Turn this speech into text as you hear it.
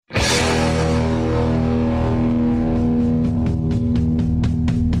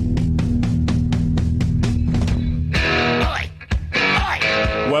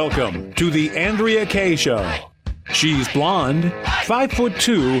Welcome to the AndreaKaye Show. She's blonde,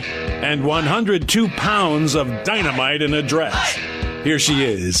 5'2", and 102 pounds of dynamite in a dress. Here she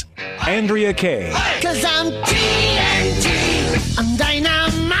is, AndreaKaye. 'Cause I'm TNT, I'm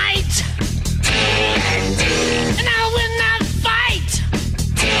dynamite, TNT, and I will not fight,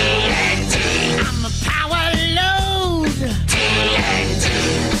 TNT, I'm a power load, TNT,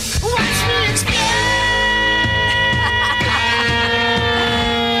 watch me explode.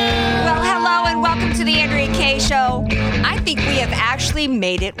 Well, hello and welcome to the AndreaKaye Show. I think we have actually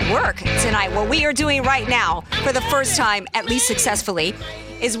made it work tonight. What we are doing right now, for the first time, at least successfully,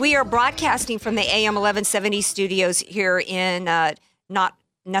 is we are broadcasting from the AM 1170 studios here in not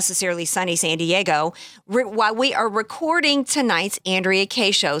necessarily sunny San Diego, while we are recording tonight's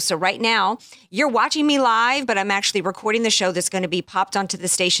AndreaKaye Show. So right now, you're watching me live, but I'm actually recording the show that's going to be popped onto the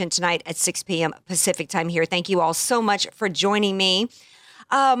station tonight at 6 p.m. Pacific time here. Thank you all so much for joining me.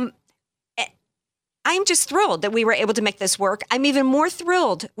 I'm just thrilled that we were able to make this work. I'm even more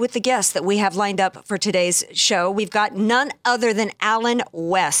thrilled with the guests that we have lined up for today's show. We've got none other than Alan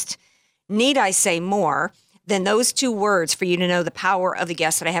West. Need I say more than those two words for you to know the power of the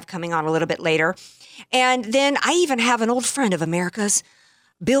guests that I have coming on a little bit later? And then I even have an old friend of America's,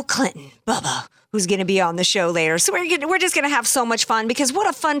 Bill Clinton, Bubba, who's going to be on the show later. So we're just going to have so much fun, because what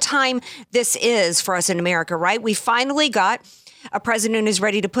a fun time this is for us in America, right? We finally got a president who's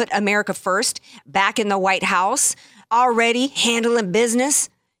ready to put America first, back in the White House, already handling business,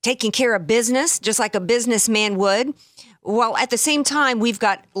 taking care of business, just like a businessman would. While at the same time, we've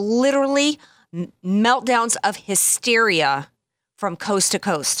got literally meltdowns of hysteria from coast to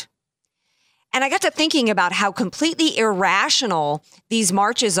coast. And I got to thinking about how completely irrational these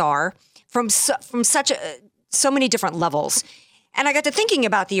marches are from so many different levels. And I got to thinking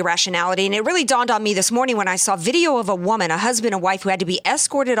about the irrationality, and it really dawned on me this morning when I saw video of a woman, a husband and wife, who had to be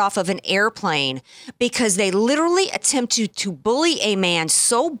escorted off of an airplane because they literally attempted to bully a man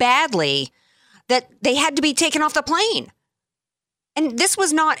so badly that they had to be taken off the plane. And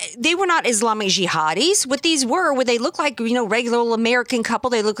they were not Islamic jihadis. What these were they looked like, regular old American couple.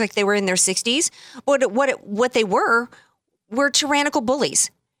 They looked like they were in their 60s. But what they were tyrannical bullies.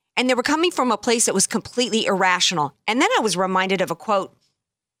 And they were coming from a place that was completely irrational. And then I was reminded of a quote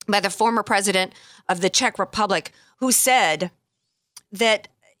by the former president of the Czech Republic, who said that,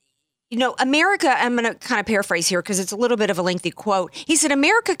 America, I'm going to kind of paraphrase here because it's a little bit of a lengthy quote. He said,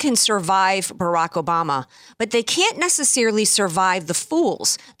 America can survive Barack Obama, but they can't necessarily survive the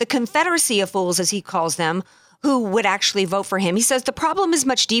fools, the confederacy of fools, as he calls them, who would actually vote for him. He says the problem is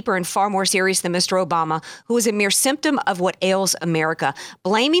much deeper and far more serious than Mr. Obama, who is a mere symptom of what ails America.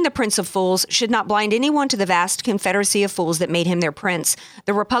 Blaming the Prince of Fools should not blind anyone to the vast confederacy of fools that made him their prince.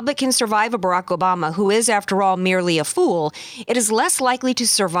 The Republic can survive a Barack Obama, who is, after all, merely a fool. It is less likely to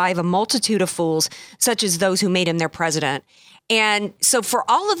survive a multitude of fools, such as those who made him their president. And so for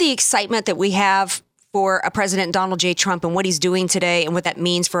all of the excitement that we have for a President Donald J. Trump and what he's doing today and what that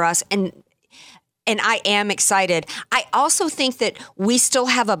means for us, and I am excited, I also think that we still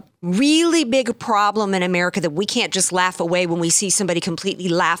have a really big problem in America that we can't just laugh away when we see somebody completely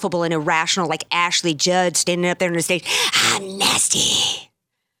laughable and irrational, like Ashley Judd standing up there on the stage. I'm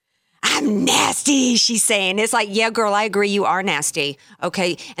nasty, she's saying. It's like, yeah, girl, I agree, you are nasty,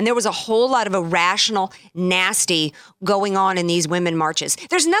 okay? And there was a whole lot of irrational nasty going on in these women marches.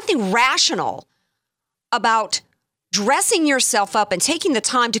 There's nothing rational about dressing yourself up and taking the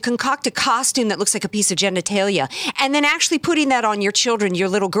time to concoct a costume that looks like a piece of genitalia and then actually putting that on your children, your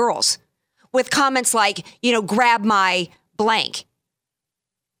little girls, with comments like, grab my blank.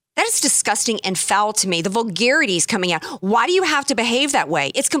 That is disgusting and foul to me. The vulgarity is coming out. Why do you have to behave that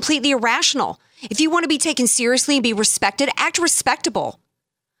way? It's completely irrational. If you want to be taken seriously and be respected, act respectable.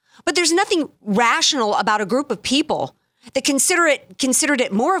 But there's nothing rational about a group of people that considered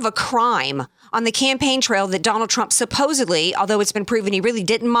it more of a crime on the campaign trail that Donald Trump supposedly, although it's been proven he really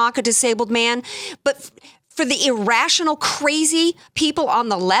didn't mock a disabled man, but for the irrational, crazy people on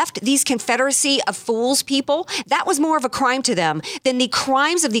the left, these confederacy of fools people, that was more of a crime to them than the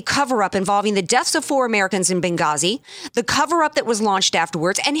crimes of the cover-up involving the deaths of 4 Americans in Benghazi, the cover-up that was launched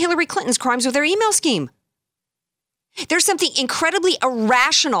afterwards, and Hillary Clinton's crimes with their email scheme. There's something incredibly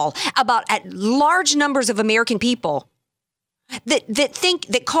irrational about large numbers of American people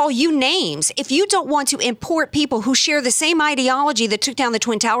that call you names if you don't want to import people who share the same ideology that took down the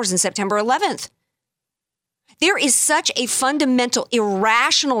Twin Towers on September 11th. There is such a fundamental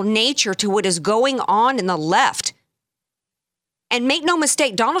irrational nature to what is going on in the left. And make no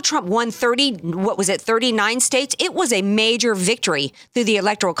mistake, Donald Trump won 39 states? It was a major victory through the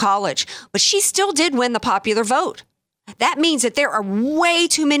Electoral College, but she still did win the popular vote. That means that there are way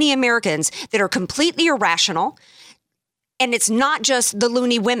too many Americans that are completely irrational. And it's not just the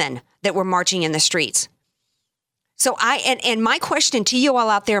loony women that were marching in the streets. So and my question to you all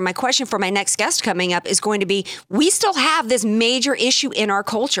out there, my question for my next guest coming up is going to be, we still have this major issue in our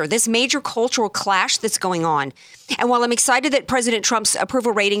culture, this major cultural clash that's going on. And while I'm excited that President Trump's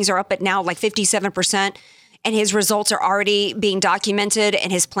approval ratings are up at now like 57% and his results are already being documented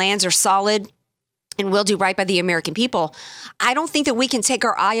and his plans are solid and will do right by the American people, I don't think that we can take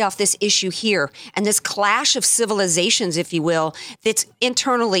our eye off this issue here and this clash of civilizations, if you will, that's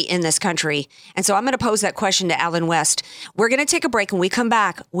internally in this country. And so I'm going to pose that question to Alan West. We're going to take a break. When we come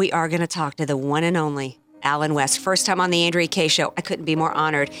back, we are going to talk to the one and only Alan West. First time on the AndreaKaye Show. I couldn't be more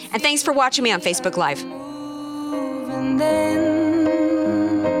honored. And thanks for watching me on Facebook Live. And then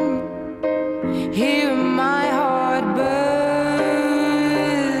hear my heart burst.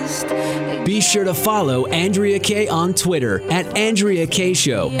 Be sure to follow AndreaKaye on Twitter at AndreaKaye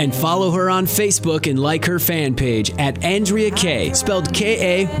Show and follow her on Facebook and like her fan page at AndreaKaye, spelled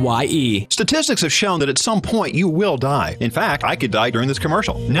Kaye. Statistics have shown that at some point you will die. In fact, I could die during this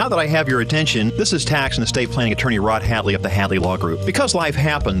commercial. Now that I have your attention, this is tax and estate planning attorney Rod Hadley of the Hadley Law Group. Because life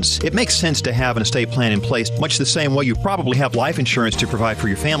happens, it makes sense to have an estate plan in place, much the same way you probably have life insurance to provide for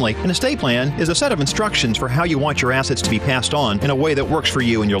your family. An estate plan is a set of instructions for how you want your assets to be passed on in a way that works for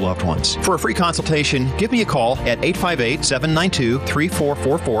you and your loved ones. For a free consultation, give me a call at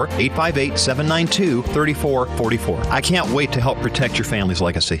 858-792-3444, 858-792-3444. I can't wait to help protect your family's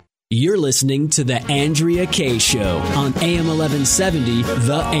legacy. You're listening to The AndreaKaye Show on AM 1170,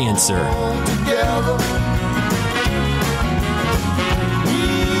 The Answer.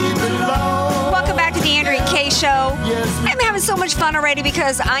 Welcome back to The AndreaKaye Show. I'm having so much fun already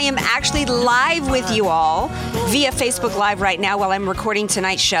because I am actually live with you all via Facebook Live right now while I'm recording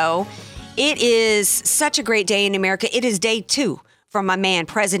tonight's show. It is such a great day in America. It is day 2 from my man,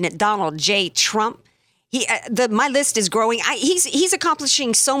 President Donald J. Trump. My list is growing. He's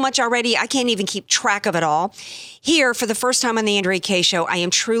accomplishing so much already. I can't even keep track of it all. Here, for the first time on the AndreaKaye Show, I am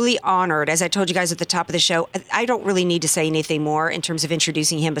truly honored. As I told you guys at the top of the show, I don't really need to say anything more in terms of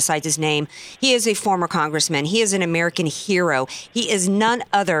introducing him besides his name. He is a former congressman. He is an American hero. He is none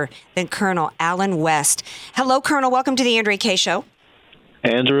other than Colonel Alan West. Hello, Colonel. Welcome to the AndreaKaye Show.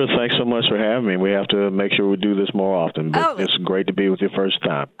 Andrea, thanks so much for having me. We have to make sure we do this more often, but It's great to be with you first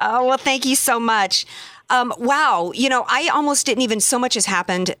time. Oh, well, thank you so much. Wow. You know, I almost didn't even, so much has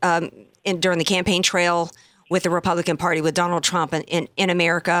happened during the campaign trail with the Republican Party, with Donald Trump in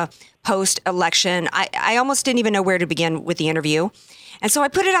America post-election. I almost didn't even know where to begin with the interview. And so I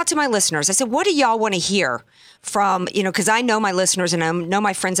put it out to my listeners. I said, what do y'all want to hear from, because I know my listeners and I know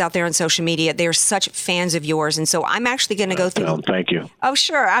my friends out there on social media. They are such fans of yours. And so I'm actually going to go through. Thank you. Oh,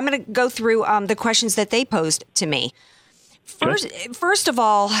 sure. I'm going to go through the questions that they posed to me. First of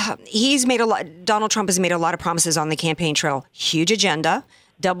all, Donald Trump has made a lot of promises on the campaign trail. Huge agenda.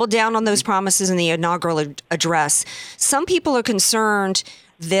 Doubled down on those promises in the inaugural address. Some people are concerned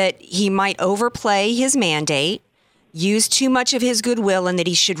that he might overplay his mandate, use too much of his goodwill, and that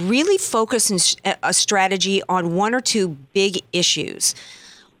he should really focus a strategy on one or two big issues.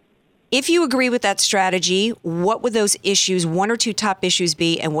 If you agree with that strategy, what would those issues, one or two top issues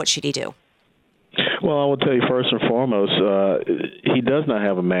be, and what should he do? Well, I will tell you first and foremost, he does not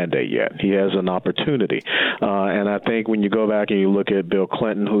have a mandate yet. He has an opportunity. And I think when you go back and you look at Bill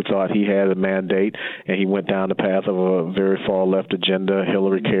Clinton, who thought he had a mandate, and he went down the path of a very far left agenda,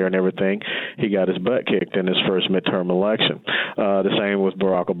 Hillary care and everything, he got his butt kicked in his first midterm election. The same with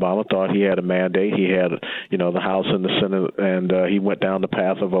Barack Obama. Thought he had a mandate. He had, the House and the Senate, and he went down the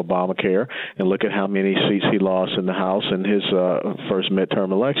path of Obamacare. And look at how many seats he lost in the House in his first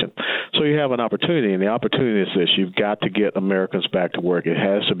midterm election. So you have an opportunity, and the opportunity is this. You've got to get Americans back to work. It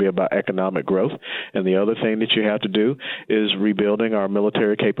has to be about economic growth. And the other thing that you have to do is rebuilding our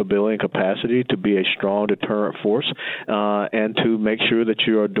military capability and capacity to be a strong deterrent force and to make sure that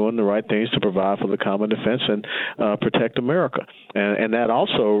you are doing the right things to provide for the common defense and protect America. And that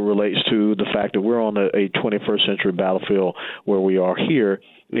also relates to the fact that we're on a 21st century battlefield where we are here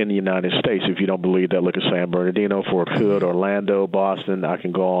in the United States. If you don't believe that, look at San Bernardino, Fort Hood, Orlando, Boston. I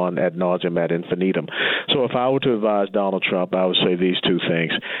can go on ad nauseum, ad infinitum. So if I were to advise Donald Trump, I would say these two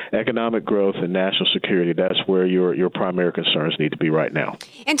things: economic growth and national security. That's where your primary concerns need to be right now.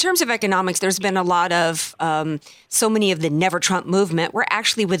 In terms of economics, there's been a lot of so many of the Never Trump movement were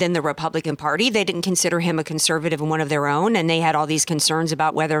actually within the Republican Party. They didn't consider him a conservative and one of their own, and they had all these concerns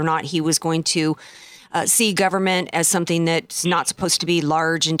about whether or not he was going to see government as something that's not supposed to be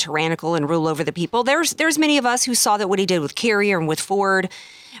large and tyrannical and rule over the people. There's many of us who saw that what he did with Carrier and with Ford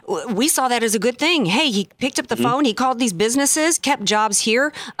we saw that as a good thing. Hey, he picked up the phone, he called these businesses, kept jobs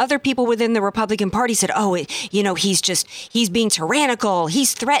here. Other people within the Republican Party said, he's being tyrannical,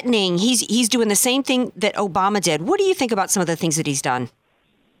 he's threatening, he's doing the same thing that Obama did. What do you think about some of the things that he's done?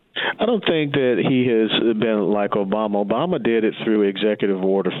 I don't think that he has been like Obama. Obama did it through executive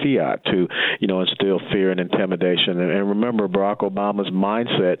order fiat to, instill fear and intimidation. And remember Barack Obama's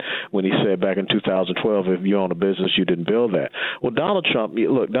mindset when he said back in 2012, if you own a business, you didn't build that. Well, Donald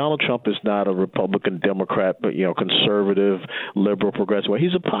Trump is not a Republican, Democrat, but, conservative, liberal, progressive. Well,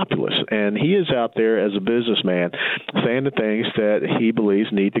 he's a populist. And he is out there as a businessman saying the things that he believes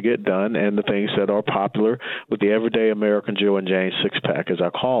need to get done and the things that are popular with the everyday American Joe and Jane six-pack, as I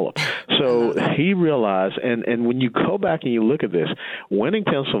call them. So he realized, and when you go back and you look at this, winning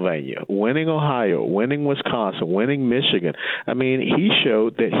Pennsylvania, winning Ohio, winning Wisconsin, winning Michigan, I mean, he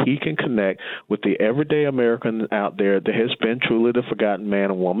showed that he can connect with the everyday American out there that has been truly the forgotten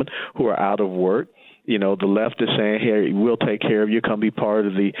man and woman who are out of work. The left is saying, hey, we'll take care of you, come be part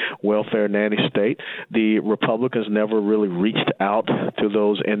of the welfare nanny state. The Republicans never really reached out to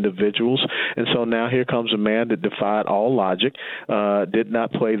those individuals. And so now here comes a man that defied all logic, did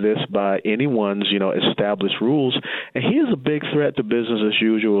not play this by anyone's, established rules. And he is a big threat to business as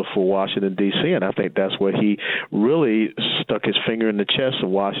usual for Washington, D.C. And I think that's what he really stuck his finger in the chest of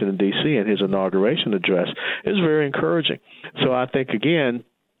Washington, D.C. in his inauguration address. It's very encouraging. So I think, again,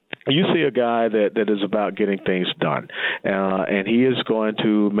 you see a guy that is about getting things done, and he is going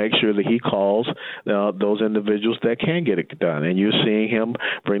to make sure that he calls those individuals that can get it done, and you're seeing him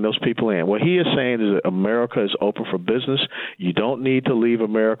bring those people in. What he is saying is that America is open for business. You don't need to leave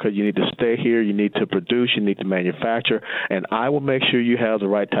America. You need to stay here. You need to produce. You need to manufacture, and I will make sure you have the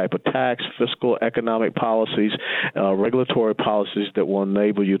right type of tax, fiscal, economic policies, regulatory policies that will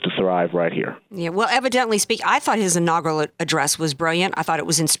enable you to thrive right here. Yeah, well, evidently speaking, I thought his inaugural address was brilliant. I thought it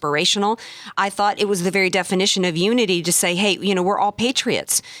was inspirational. I thought it was the very definition of unity to say, hey, we're all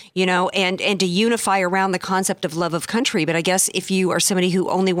patriots, and to unify around the concept of love of country. But I guess if you are somebody who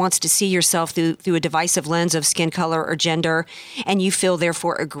only wants to see yourself through a divisive lens of skin color or gender, and you feel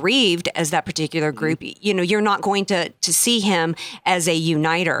therefore aggrieved as that particular group, you're not going to see him as a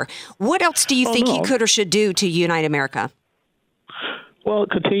uniter. What else do you think he could or should do to unite America? Well,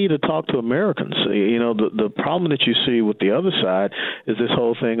 continue to talk to Americans. The problem that you see with the other side is this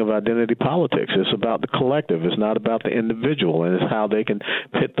whole thing of identity politics. It's about the collective. It's not about the individual, and it's how they can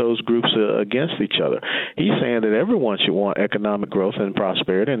pit those groups against each other. He's saying that everyone should want economic growth and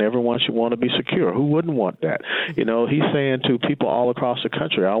prosperity, and everyone should want to be secure. Who wouldn't want that? He's saying to people all across the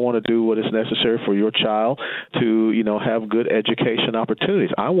country, I want to do what is necessary for your child to, have good education opportunities.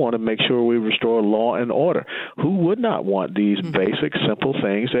 I want to make sure we restore law and order. Who would not want these basic, simple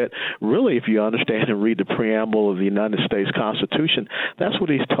things that really, if you understand and read the preamble of the United States Constitution, that's what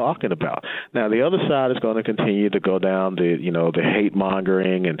he's talking about. Now, the other side is going to continue to go down the hate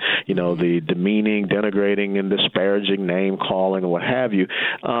mongering and, the demeaning, denigrating, and disparaging name calling and what have you.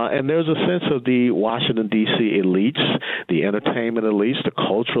 And there's a sense of the Washington, D.C. elites, the entertainment elites, the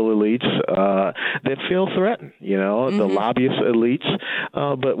cultural elites that feel threatened, the lobbyist elites.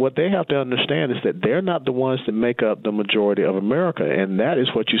 But what they have to understand is that they're not the ones that make up the majority of America. And that is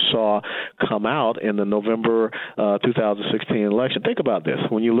what you saw come out in the November 2016 election. Think about this.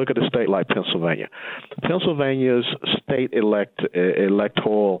 When you look at a state like Pennsylvania, Pennsylvania's state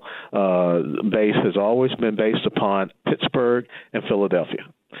electoral base has always been based upon Pittsburgh and Philadelphia.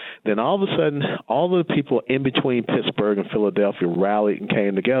 Then all of a sudden, all the people in between Pittsburgh and Philadelphia rallied and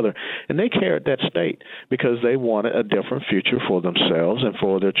came together, and they carried that state because they wanted a different future for themselves and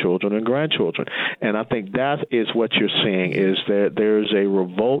for their children and grandchildren. And I think that is what you're seeing, is that there's a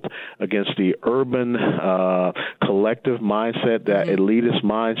revolt against the urban collective mindset, that elitist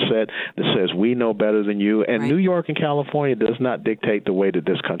mindset that says we know better than you. And New York and California does not dictate the way that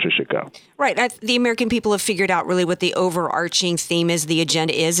this country should go. Right. The American people have figured out really what the overarching theme is, the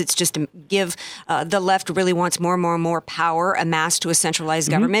agenda is. It's just to give the left really wants more and more and more power amassed to a centralized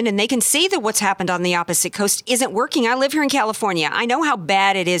government. And they can see that what's happened on the opposite coast isn't working. I live here in California. I know how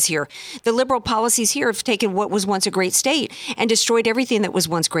bad it is here. The liberal policies here have taken what was once a great state and destroyed everything that was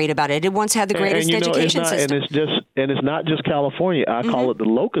once great about it. It once had the greatest education system. And it's not just California. I call it the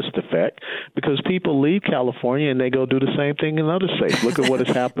locust effect, because people leave California and they go do the same thing in other states. Look at what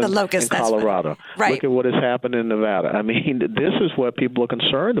has happened in Colorado. Look at what has happened in Nevada. I mean, this is what people are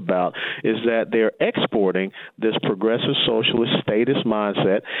concerned about is that they're exporting this progressive socialist statist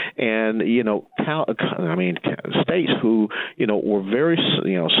mindset, and states who were very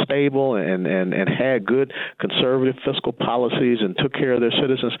stable and had good conservative fiscal policies and took care of their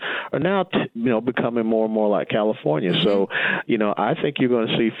citizens are now becoming more and more like California. So I think you're going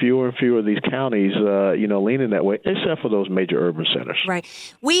to see fewer and fewer of these counties leaning that way, except for those major urban centers. Right.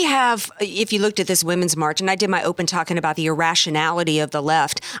 We have, if you looked at this Women's March, and I did my open talking about the irrationality of the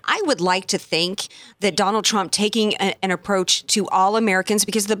left, I would like to think that Donald Trump taking an approach to all Americans,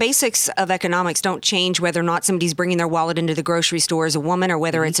 because the basics of economics don't change whether or not somebody's bringing their wallet into the grocery store as a woman or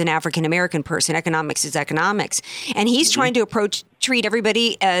whether it's an African-American person. Economics is economics. And he's trying to treat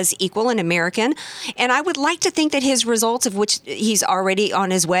everybody as equal and American. And I would like to think that his results, of which he's already on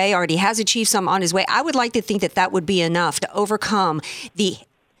his way, already has achieved some on his way, I would like to think that that would be enough to overcome the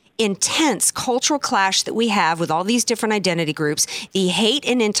intense cultural clash that we have with all these different identity groups, the hate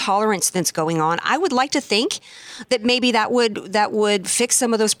and intolerance that's going on. I would like to think that maybe that would fix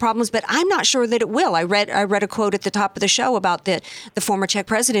some of those problems, but I'm not sure that it will. I read a quote at the top of the show about the former Czech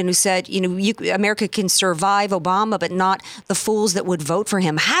president who said, America can survive Obama, but not the fools that would vote for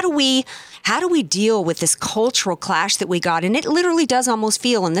him. How do we deal with this cultural clash that we got? And it literally does almost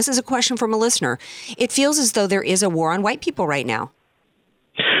feel, and this is a question from a listener, it feels as though there is a war on white people right now.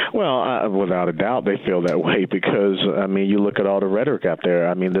 Well, without a doubt, they feel that way because, you look at all the rhetoric out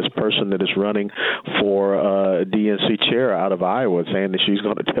there. This person that is running for DNC chair out of Iowa saying that she's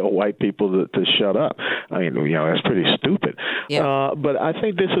going to tell white people to shut up. That's pretty stupid. Yeah. But I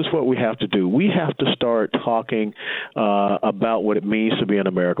think this is what we have to do. We have to start talking about what it means to be an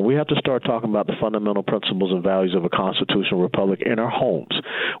American. We have to start talking about the fundamental principles and values of a constitutional republic in our homes.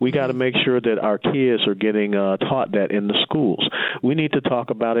 We got to make sure that our kids are getting taught that in the schools. We need to talk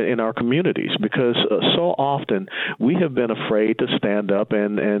about it in our communities because so often we have been afraid to stand up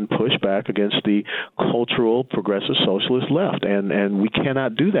and push back against the cultural progressive socialist left, and we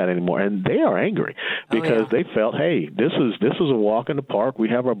cannot do that anymore. And they are angry because they felt, hey, this is a walk in the park. We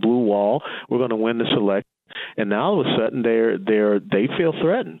have our blue wall. We're going to win this election. And now all of a sudden they feel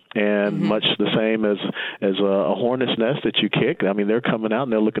threatened, and much the same as a hornet's nest that you kick. They're coming out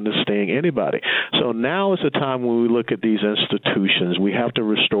and they're looking to sting anybody. So now is the time when we look at these institutions. We have to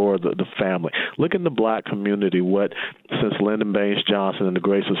restore the family. Look in the black community what since Lyndon Baines Johnson and the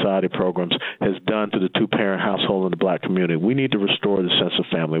Great Society programs has done to the two-parent household in the black community. We need to restore the sense of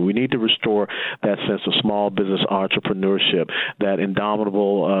family. We need to restore that sense of small business entrepreneurship, that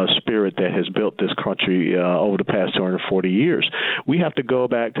indomitable spirit that has built this country over the past 240 years. We have to go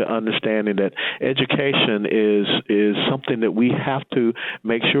back to understanding that education is something that we have to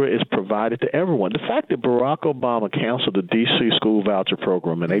make sure is provided to everyone. The fact that Barack Obama canceled the D.C. school voucher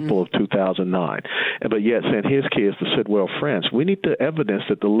program in April of 2009, but yet sent his kids to Sidwell, France, we need the evidence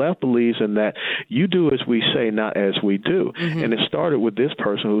that the left believes in that you do as we say, not as we do. And it started with this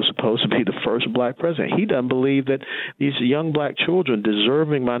person who was supposed to be the first black president. He doesn't believe that these young black children,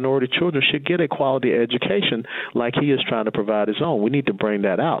 deserving minority children, should get a quality education like he is trying to provide his own. We need to bring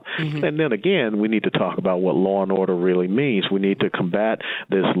that out. And then again, we need to talk about what law and order really means. We need to combat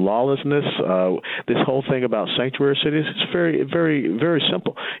this lawlessness. This whole thing about sanctuary cities is very, very, very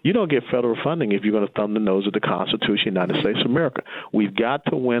simple. You don't get federal funding if you're going to thumb the nose at the Constitution of the United States of America. We've got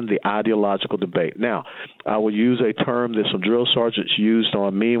to win the ideological debate. Now, I will use a term that some drill sergeants used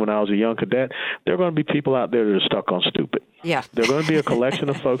on me when I was a young cadet. There are going to be people out there that are stuck on stupid. Yeah. There are going to be a collection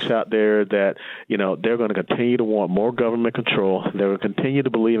of folks out there that, they're going to continue to want more government control. They're going to continue to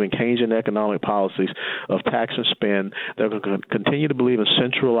believe in Keynesian economic policies of tax and spend. They're going to continue to believe in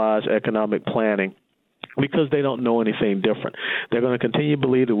centralized economic planning because they don't know anything different. They're going to continue to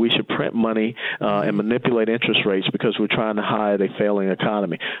believe that we should print money and manipulate interest rates because we're trying to hide a failing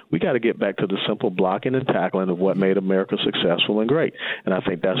economy. We got to get back to the simple blocking and tackling of what made America successful and great. And I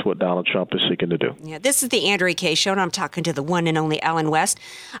think that's what Donald Trump is seeking to do. Yeah, this is the AndreaKaye Show, and I'm talking to the one and only Alan West.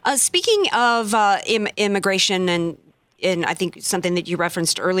 Speaking of immigration and I think something that you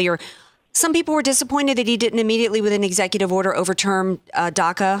referenced earlier, some people were disappointed that he didn't immediately, with an executive order, overturn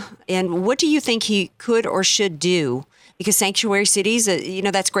DACA. And what do you think he could or should do? Because sanctuary cities,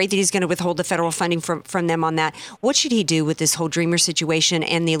 that's great that he's going to withhold the federal funding from them on that. What should he do with this whole Dreamer situation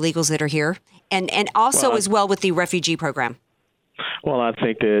and the illegals that are here? And also as well with the refugee program? Well, I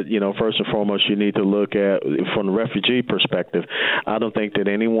think that, first and foremost, you need to look at, from the refugee perspective, I don't think that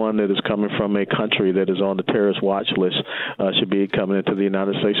anyone that is coming from a country that is on the terrorist watch list should be coming into the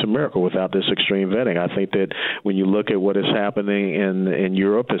United States of America without this extreme vetting. I think that when you look at what is happening in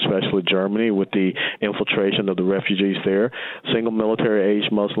Europe, especially Germany, with the infiltration of the refugees there, single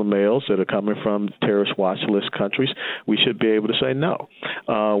military-age Muslim males that are coming from terrorist watch list countries, we should be able to say no.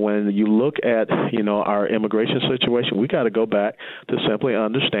 When you look at, our immigration situation, we got to go back to simply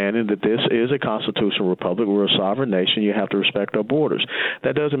understanding that this is a constitutional republic. We're a sovereign nation. You have to respect our borders.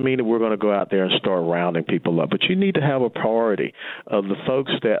 That doesn't mean that we're going to go out there and start rounding people up, but you need to have a priority of the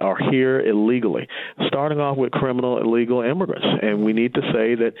folks that are here illegally, starting off with criminal illegal immigrants. And we need to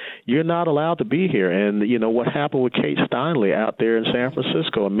say that you're not allowed to be here. And, what happened with Kate Steinle out there in San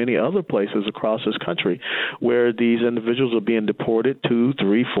Francisco and many other places across this country where these individuals are being deported 2,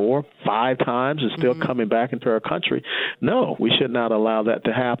 3, 4, 5 times and still coming back into our country. No, we should not allow that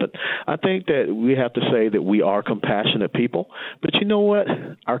to happen. I think that we have to say that we are compassionate people. But you know what?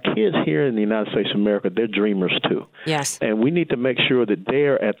 Our kids here in the United States of America, they're dreamers too. Yes. And we need to make sure that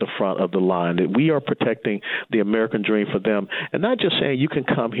they're at the front of the line, that we are protecting the American dream for them. And not just saying you can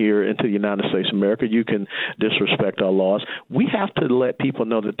come here into the United States of America, you can disrespect our laws. We have to let people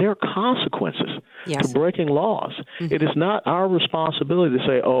know that there are consequences to breaking laws. It is not our responsibility to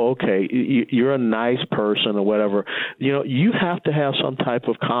say, oh, okay, you're a nice person or whatever. You have to have some type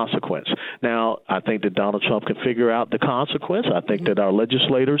of consequence. Now, I think that Donald Trump can figure out the consequence. I think that our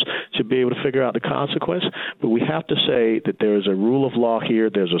legislators should be able to figure out the consequence. But we have to say that there is a rule of law here,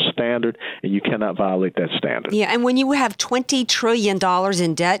 there's a standard, and you cannot violate that standard. Yeah, and when you have $20 trillion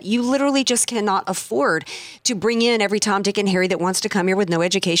in debt, you literally just cannot afford to bring in every Tom, Dick, and Harry that wants to come here with no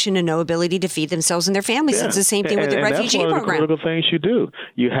education and no ability to feed themselves and their families. Yeah. It's the same thing with the refugee program. That's one of the critical things you do.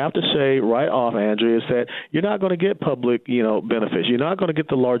 You have to say right off, Andrea, is that you're not going to get public, benefits. You're not going to get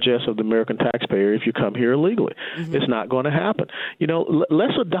the largesse of the American taxpayer if you come here illegally. It's not going to happen.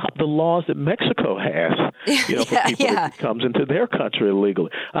 Let's adopt the laws that Mexico has, for people that comes into their country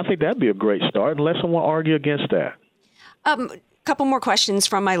illegally. I think that'd be a great start, unless someone argue against that. Couple more questions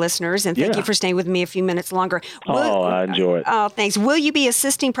from my listeners, and thank you for staying with me a few minutes longer. I enjoy it. Oh, thanks. Will you be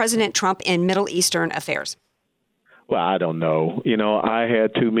assisting President Trump in Middle Eastern affairs? Well, I don't know. I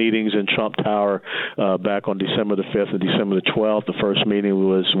had 2 meetings in Trump Tower back on December the 5th and December the 12th. The first meeting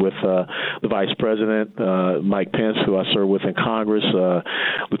was with the Vice President, Mike Pence, who I serve with in Congress,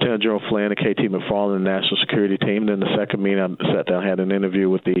 Lieutenant General Flynn and KT McFarland, the National Security Team. Then the second meeting, I sat down, had an interview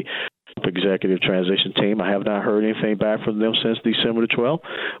with the executive transition team. I have not heard anything back from them since December the 12th,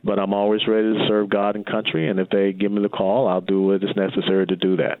 but I'm always ready to serve God and country, and if they give me the call, I'll do what is necessary to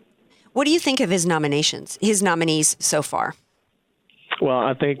do that. What do you think of his nominees so far? Well,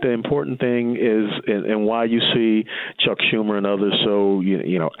 I think the important thing is, and why you see Chuck Schumer and others so,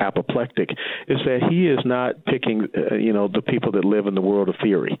 apoplectic, is that he is not picking, the people that live in the world of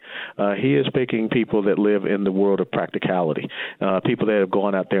theory. He is picking people that live in the world of practicality, people that have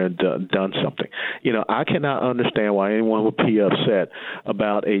gone out there and done something. I cannot understand why anyone would be upset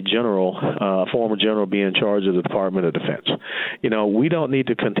about a former general being in charge of the Department of Defense. We don't need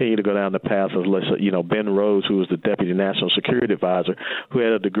to continue to go down the path of, Ben Rhodes, who was the Deputy National Security Advisor, who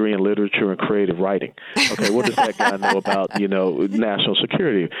had a degree in literature and creative writing. Okay, what does that guy know about, national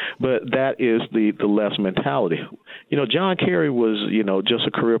security? But that is the left mentality. John Kerry was, just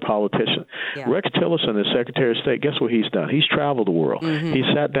a career politician. Yeah. Rex Tillerson, the Secretary of State, guess what he's done? He's traveled the world. He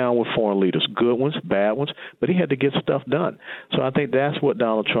sat down with foreign leaders, good ones, bad ones, but he had to get stuff done. So I think that's what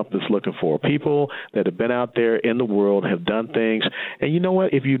Donald Trump is looking for. People that have been out there in the world, have done things. And you know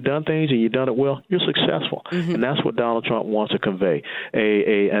what? If you've done things and you've done it well, you're successful. And that's what Donald Trump wants to convey.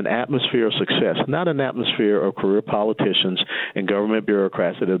 An atmosphere of success, not an atmosphere of career politicians and government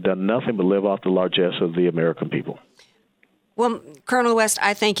bureaucrats that have done nothing but live off the largesse of the American people. Well, Colonel West,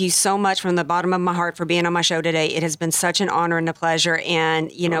 I thank you so much from the bottom of my heart for being on my show today. It has been such an honor and a pleasure.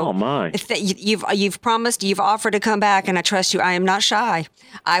 And, you've promised, you've offered to come back, and I trust you. I am not shy.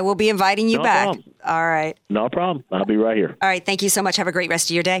 I will be inviting you back. Problem. All right. No problem. I'll be right here. All right. Thank you so much. Have a great rest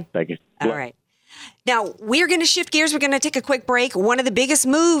of your day. Thank you. All right. Now, we're going to shift gears. We're going to take a quick break. One of the biggest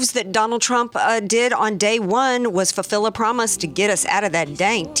moves that Donald Trump did on day one was fulfill a promise to get us out of that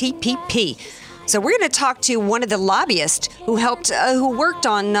dang TPP. So we're going to talk to one of the lobbyists who worked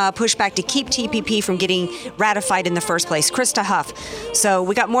on pushback to keep TPP from getting ratified in the first place, Crista Huff. So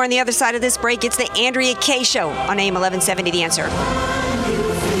we got more on the other side of this break. It's the AndreaKaye Show on AM 1170, The Answer.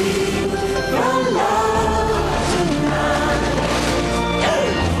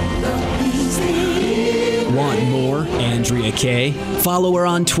 Want more? AndreaKaye? Follow her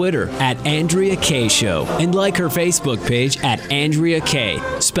on Twitter at AndreaKaye Show and like her Facebook page at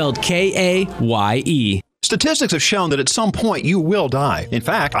AndreaKaye, spelled Kaye. Statistics have shown that at some point you will die. In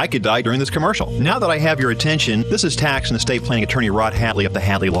fact, I could die during this commercial. Now that I have your attention, this is tax and estate planning attorney Rod Hadley of the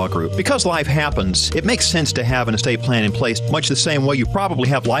Hadley Law Group. Because life happens, it makes sense to have an estate plan in place, much the same way you probably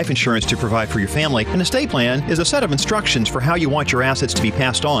have life insurance to provide for your family. An estate plan is a set of instructions for how you want your assets to be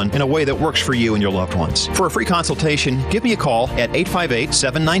passed on in a way that works for you and your loved ones. For a free consultation, give me a call at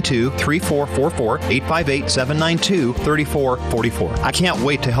 858-792-3444, 858-792-3444. I can't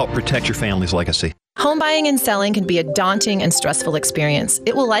wait to help protect your family's legacy. Home buying and selling can be a daunting and stressful experience.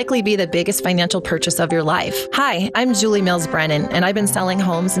 It will likely be the biggest financial purchase of your life. Hi, I'm Julie Mills Brennan, and I've been selling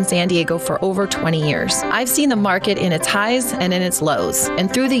homes in San Diego for over 20 years. I've seen the market in its highs and in its lows,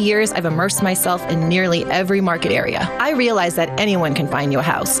 and through the years, I've immersed myself in nearly every market area. I realize that anyone can find you a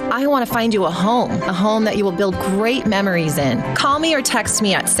house. I want to find you a home that you will build great memories in. Call me or text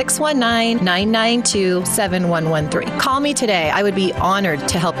me at 619-992-7113. Call me today. I would be honored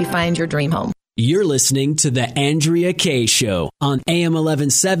to help you find your dream home. You're listening to The AndreaKaye Show on AM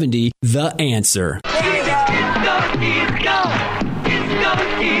 1170, The Answer.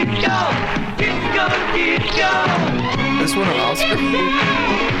 This one an Oscar? In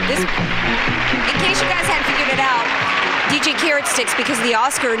case you guys hadn't figured it out, DJ Carrot Sticks, because the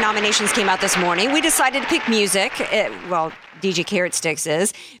Oscar nominations came out this morning, we decided to pick music. DJ Carrot Sticks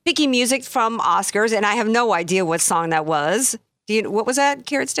is picking music from Oscars, and I have no idea what song that was. What was that,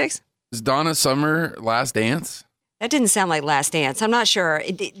 Carrot Sticks? Is Donna Summer Last Dance? That didn't sound like Last Dance. I'm not sure.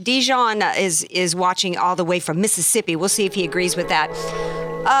 Dijon is watching all the way from Mississippi. We'll see if he agrees with that.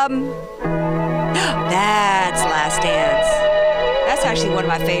 That's Last Dance. That's actually one of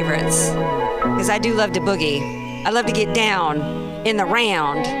my favorites because I do love to boogie. I love to get down in the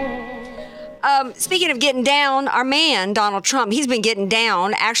round. Speaking of getting down, our man, Donald Trump, he's been getting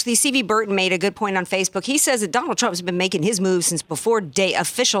down. Actually, C.V. Burton made a good point on Facebook. He says that Donald Trump's been making his moves since before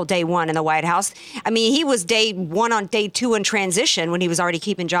official day one in the White House. I mean, he was day one on day two in transition when he was already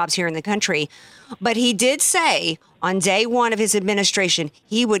keeping jobs here in the country. But he did say on day one of his administration,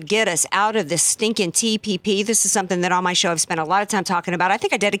 he would get us out of this stinking TPP. This is something that on my show I've spent a lot of time talking about. I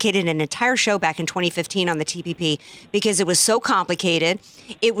think I dedicated an entire show back in 2015 on the TPP because it was so complicated.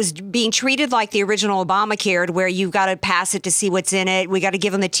 It was being treated like the original Obamacare, where you've got to pass it to see what's in it. We got to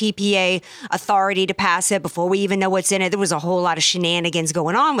give them the TPA authority to pass it before we even know what's in it. There was a whole lot of shenanigans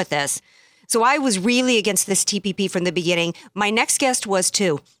going on with this. So I was really against this TPP from the beginning. My next guest was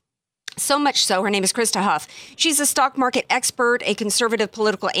too. So much so, her name is Crista Huff. She's a stock market expert, a conservative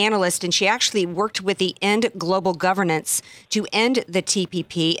political analyst, and she actually worked with the End Global Governance to end the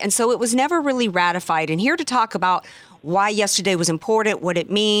TPP. And so it was never really ratified. And here to talk about why yesterday was important, what it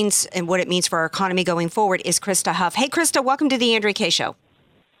means, and what it means for our economy going forward is Crista Huff. Hey, Crista, welcome to the AndreaKaye Show.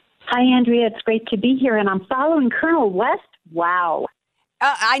 Hi, Andrea. It's great to be here. And I'm following Colonel West. Wow.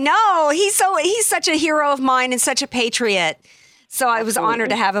 I know. He's such a hero of mine and such a patriot. So I was honored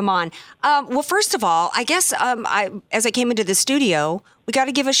to have him on. Well, first of all, I guess as I came into the studio, we got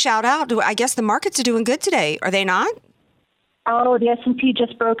to give a shout out. I guess the markets are doing good today. Are they not? Oh, the S&P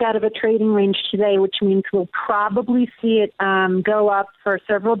just broke out of a trading range today, which means we'll probably see it go up for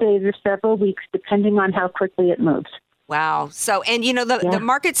several days or several weeks, depending on how quickly it moves. Wow. So, and you know, the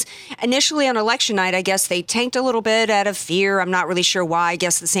markets initially on election night, I guess they tanked a little bit out of fear. I'm not really sure why. I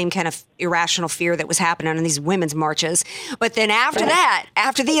guess the same kind of irrational fear that was happening on these women's marches. But then after that,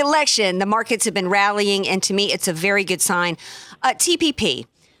 after the election, the markets have been rallying. And to me, it's a very good sign. TPP.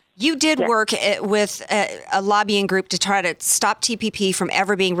 You did work with a lobbying group to try to stop TPP from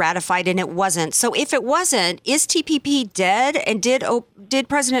ever being ratified, and it wasn't. So if it wasn't, is TPP dead? And did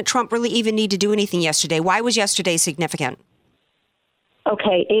President Trump really even need to do anything yesterday? Why was yesterday significant?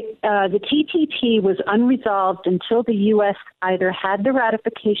 Okay, the TPP was unresolved until the U.S. either had the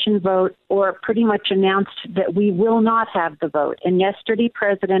ratification vote or pretty much announced that we will not have the vote. And yesterday,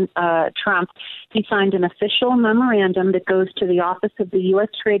 President Trump, he signed an official memorandum that goes to the Office of the U.S.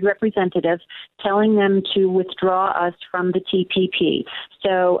 Trade Representative telling them to withdraw us from the TPP.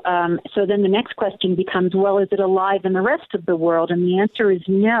 So then the next question becomes, well, is it alive in the rest of the world? And the answer is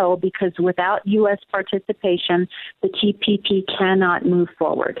no, because without U.S. participation, the TPP cannot move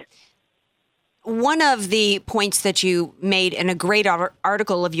forward. One of the points that you made in a great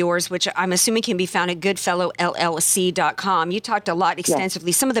article of yours, which I'm assuming can be found at goodfellowllc.com, you talked a lot extensively.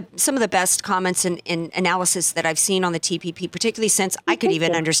 Yes. Some of the best comments and analysis that I've seen on the TPP, particularly since I could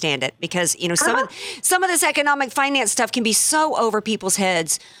even understand it, because you know some of this economic finance stuff can be so over people's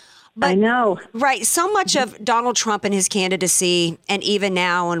heads. But, I know. Right. So much of Donald Trump and his candidacy, and even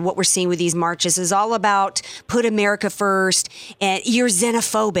now, and what we're seeing with these marches, is all about put America first. And you're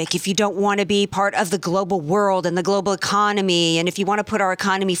xenophobic if you don't want to be part of the global world and the global economy. And if you want to put our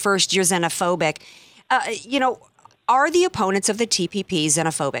economy first, you're xenophobic. Are the opponents of the TPP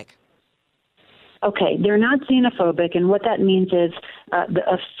xenophobic? Okay, they're not xenophobic, and what that means is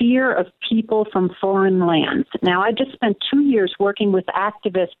a fear of people from foreign lands. Now, I just spent 2 years working with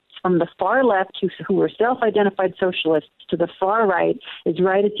activists from the far left who were self-identified socialists to the far right, as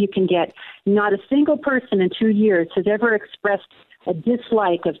right as you can get. Not a single person in 2 years has ever expressed a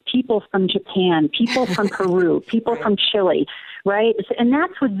dislike of people from Japan, people from Peru, people from Chile, right? And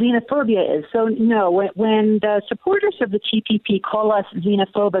that's what xenophobia is. So, no, when the supporters of the TPP call us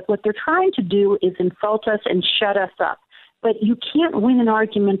xenophobic, what they're trying to do is insult us and shut us up. But you can't win an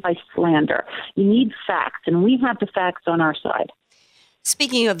argument by slander. You need facts, and we have the facts on our side.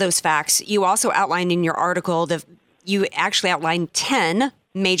 Speaking of those facts, you also outlined in your article that you actually outlined 10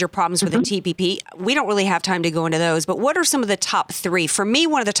 major problems with the TPP. We don't really have time to go into those, but what are some of the top 3? For me,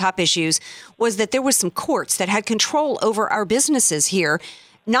 one of the top issues was that there was some courts that had control over our businesses here,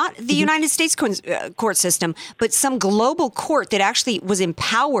 not the United States court system, but some global court that actually was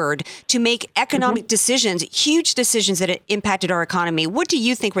empowered to make economic decisions, huge decisions that impacted our economy. What do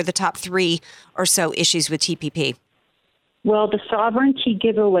you think were the top 3 or so issues with TPP? Well, the sovereignty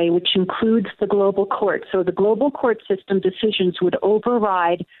giveaway, which includes the global court. So the global court system decisions would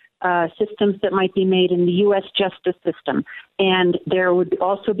override systems that might be made in the U.S. justice system. And there would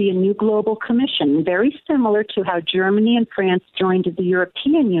also be a new global commission, very similar to how Germany and France joined the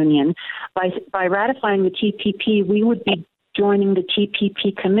European Union. By ratifying the TPP, we would be joining the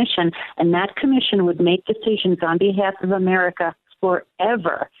TPP Commission, and that commission would make decisions on behalf of America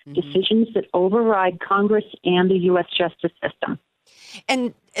forever, decisions that override Congress and the U.S. justice system.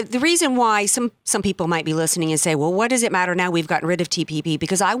 And the reason why some people might be listening and say, well, what does it matter now we've gotten rid of TPP?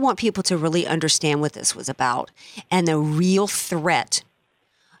 Because I want people to really understand what this was about and the real threat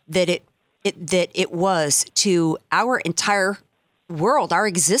that it was to our entire world, our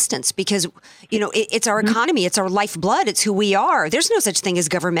existence, because, it's our economy, it's our lifeblood, it's who we are. There's no such thing as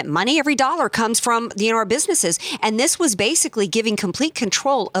government money. Every dollar comes from, our businesses. And this was basically giving complete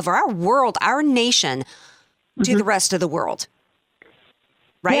control of our world, our nation, to the rest of the world.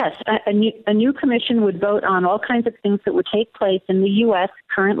 Right? Yes, a new commission would vote on all kinds of things that would take place in the U.S.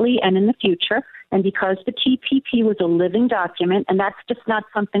 currently and in the future. And because the TPP was a living document, and that's just not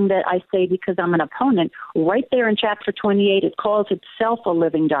something that I say because I'm an opponent, right there in Chapter 28, it calls itself a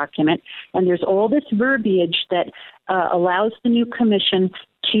living document. And there's all this verbiage that allows the new commission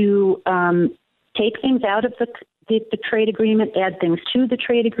to take things out of the trade agreement, add things to the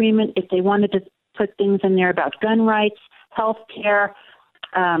trade agreement. If they wanted to put things in there about gun rights, health care,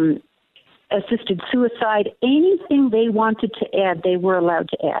 assisted suicide, anything they wanted to add, they were allowed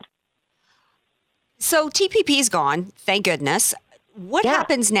to add. So TPP is gone, thank goodness. What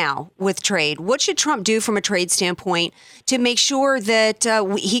happens now with trade? What should Trump do from a trade standpoint to make sure that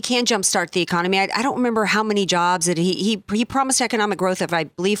he can jumpstart the economy? I don't remember how many jobs that he promised economic growth of, I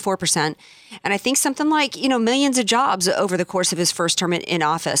believe, 4%. And I think something like, millions of jobs over the course of his first term in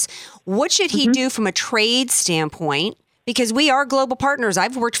office. What should he do from a trade standpoint? Because we are global partners.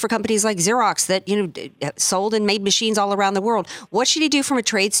 I've worked for companies like Xerox that, sold and made machines all around the world. What should he do from a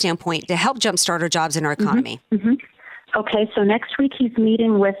trade standpoint to help jumpstart our jobs in our economy? Okay, so next week he's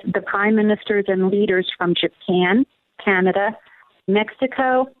meeting with the prime ministers and leaders from Japan, Canada,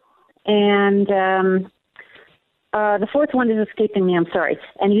 Mexico, and the fourth one is escaping me, I'm sorry.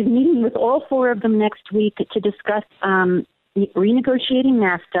 And he's meeting with all 4 of them next week to discuss renegotiating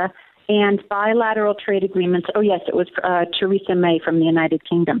NAFTA and bilateral trade agreements. Oh, yes, it was Theresa May from the United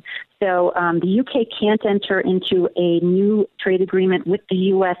Kingdom. So the UK can't enter into a new trade agreement with the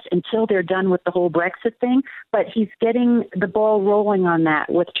U.S. until they're done with the whole Brexit thing. But he's getting the ball rolling on that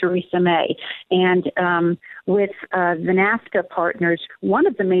with Theresa May. And with the NAFTA partners, one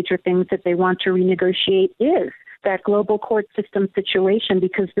of the major things that they want to renegotiate is that global court system situation,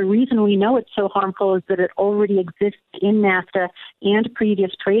 because the reason we know it's so harmful is that it already exists in NAFTA and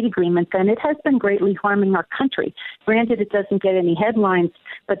previous trade agreements, and it has been greatly harming our country. Granted, it doesn't get any headlines,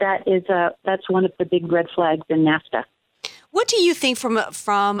 but that's one of the big red flags in NAFTA. What do you think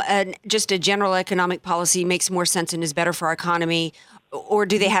from just a general economic policy makes more sense and is better for our economy, or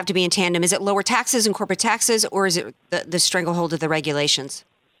do they have to be in tandem? Is it lower taxes and corporate taxes, or is it the stranglehold of the regulations?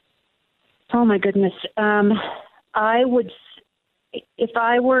 Oh, my goodness. I would, if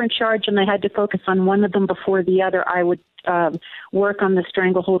I were in charge and I had to focus on one of them before the other, I would work on the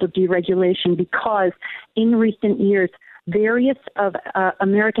stranglehold of deregulation, because in recent years, various of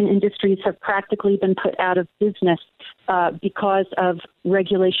American industries have practically been put out of business because of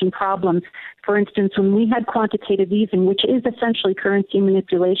regulation problems. For instance, when we had quantitative easing, which is essentially currency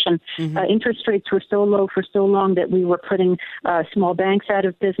manipulation, interest rates were so low for so long that we were putting small banks out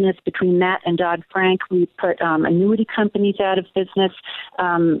of business. Between that and Dodd-Frank, we put annuity companies out of business.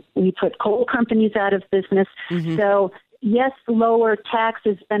 We put coal companies out of business. So, yes, lower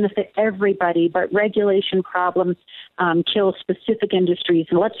taxes benefit everybody, but regulation problems kill specific industries.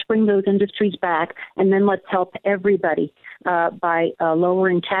 And let's bring those industries back, and then let's help everybody by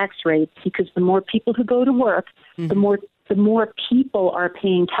lowering tax rates, because the more people who go to work, the more people are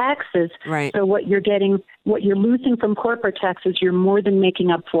paying taxes. Right. So what you're losing from corporate taxes, you're more than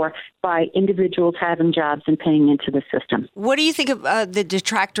making up for by individuals having jobs and paying into the system. What do you think of the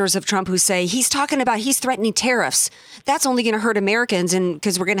detractors of Trump who say he's threatening tariffs? That's only going to hurt Americans, and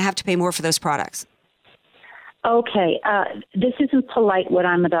because we're going to have to pay more for those products. Okay, this isn't polite what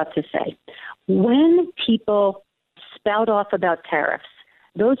I'm about to say. When people spout off about tariffs,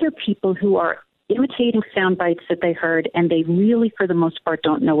 those are people who are imitating sound bites that they heard, and they really, for the most part,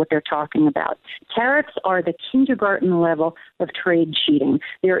 don't know what they're talking about. Tariffs are the kindergarten level of trade cheating.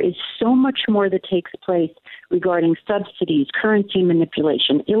 There is so much more that takes place regarding subsidies, currency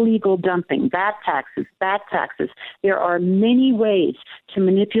manipulation, illegal dumping, VAT taxes. There are many ways to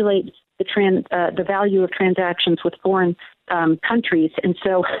manipulate the value of transactions with foreign countries. And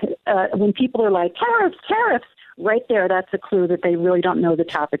so when people are like, tariffs, right there, that's a clue that they really don't know the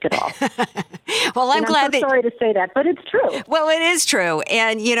topic at all. Well, I'm glad sorry to say that, but it's true. Well, it is true.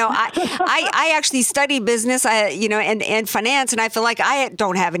 And, I actually study business, and finance, and I feel like I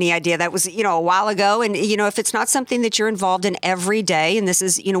don't have any idea. That was, a while ago. And, if it's not something that you're involved in every day, and this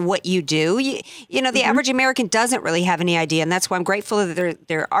is, what you do, the average American doesn't really have any idea. And that's why I'm grateful that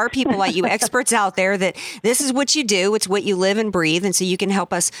there are people like you, experts out there, that this is what you do. It's what you live and breathe. And so you can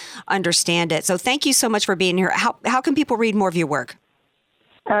help us understand it. So thank you so much for being here. How can people read more of your work?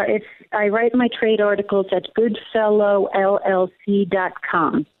 I write my trade articles at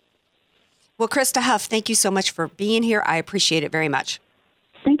goodfellowllc.com. Well, Crista Huff, thank you so much for being here. I appreciate it very much.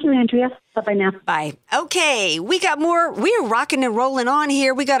 Thank you, Andrea. Bye-bye now. Bye. Okay, we got more. We're rocking and rolling on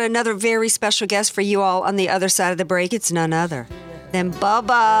here. We got another very special guest for you all on the other side of the break. It's none other than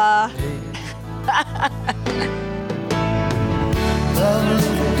Bubba.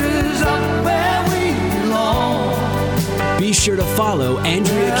 Be sure to follow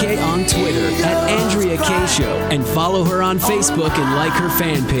AndreaKaye on Twitter at AndreaKaye Show, and follow her on Facebook and like her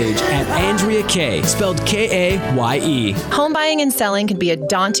fan page at AndreaKaye, spelled Kaye. Home buying and selling can be a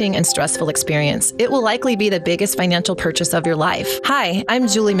daunting and stressful experience. It will likely be the biggest financial purchase of your life. Hi, I'm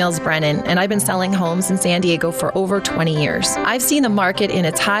Julie Mills Brennan, and I've been selling homes in San Diego for over 20 years. I've seen the market in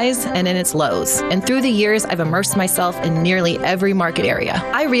its highs and in its lows, and through the years, I've immersed myself in nearly every market area.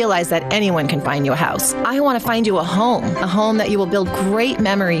 I realize that anyone can find you a house. I want to find you a home that you will build great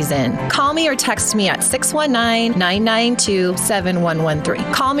memories in. Call me or text me at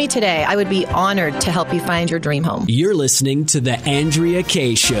 619-992-7113. Call me today. I would be honored to help you find your dream home. You're listening to The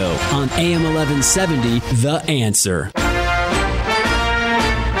AndreaKaye Show on AM 1170, The Answer.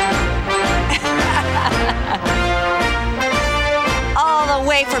 All the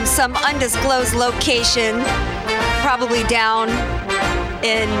way from some undisclosed location, probably way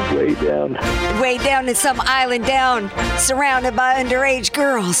down in some island down, surrounded by underage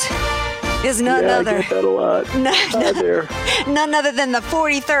girls, is none other. I get that a lot. None other than the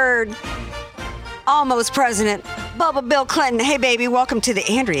 43rd almost president, Bubba Bill Clinton. Hey, baby, welcome to the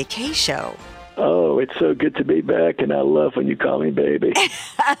AndreaKaye Show. Oh, it's so good to be back, and I love when you call me baby.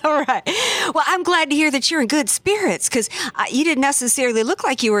 All right. Well, I'm glad to hear that you're in good spirits, because you didn't necessarily look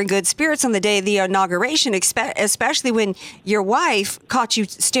like you were in good spirits on the day of the inauguration, especially when your wife caught you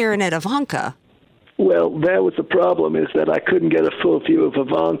staring at Ivanka. Well, that was the problem, is that I couldn't get a full view of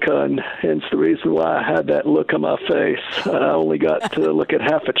Ivanka, and hence the reason why I had that look on my face. I only got to look at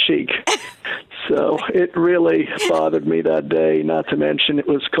half a cheek. So it really bothered me that day, not to mention it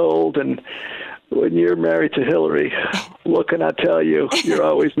was cold, and when you're married to Hillary, what can I tell you? You're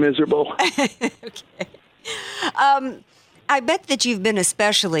always miserable. Okay. I bet that you've been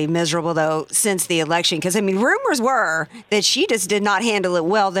especially miserable, though, since the election, because, rumors were that she just did not handle it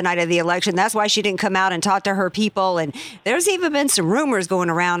well the night of the election. That's why she didn't come out and talk to her people, and there's even been some rumors going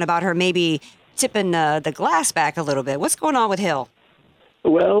around about her maybe tipping the glass back a little bit. What's going on with Hill?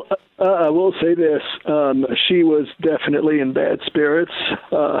 Well, I will say this. She was definitely in bad spirits,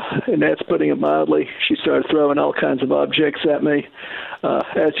 and that's putting it mildly. She started throwing all kinds of objects at me.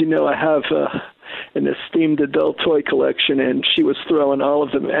 As you know, I have an esteemed adult toy collection, and she was throwing all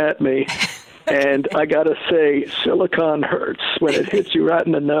of them at me. And I got to say, silicone hurts when it hits you right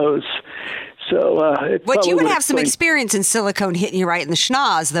in the nose. So But you would have some experience in silicone hitting you right in the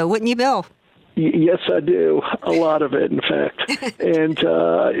schnoz, though, wouldn't you, Bill? Yes, I do. A lot of it, in fact. And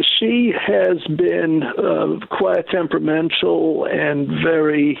she has been quite temperamental and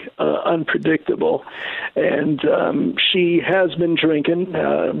very unpredictable. And she has been drinking.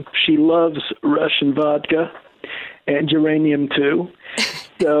 She loves Russian vodka and uranium, too.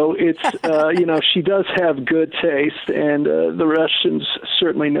 So it's, she does have good taste, and the Russians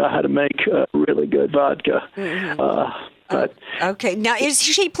certainly know how to make really good vodka. Okay. Now, is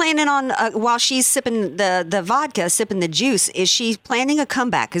she planning on, while she's sipping the vodka, sipping the juice, is she planning a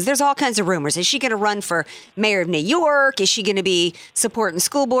comeback? Because there's all kinds of rumors. Is she going to run for mayor of New York? Is she going to be supporting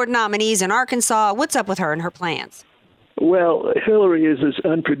school board nominees in Arkansas? What's up with her and her plans? Well, Hillary is as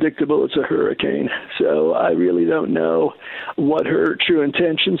unpredictable as a hurricane, so I really don't know what her true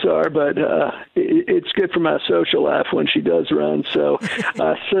intentions are, but it's good for my social life when she does run, so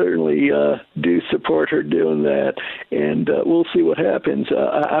I certainly do support her doing that, and we'll see what happens.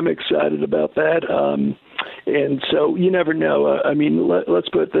 I'm excited about that. And so you never know. I mean, let's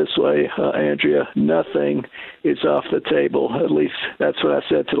put it this way, Andrea, nothing is off the table. At least that's what I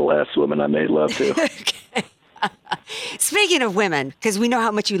said to the last woman I made love to. Okay. Speaking of women, because we know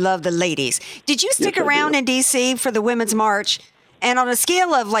how much you love the ladies, did you stick around in D.C. for the Women's March? And on a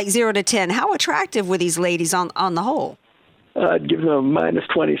scale of like 0 to 10, how attractive were these ladies on the whole? I'd give them a minus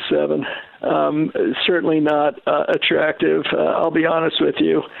 27. Certainly not attractive. I'll be honest with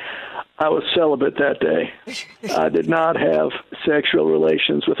you. I was celibate that day. I did not have sexual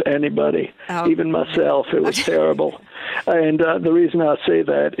relations with anybody, even myself. It was terrible. And the reason I say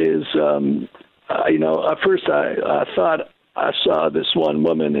that is, at first I thought I saw this one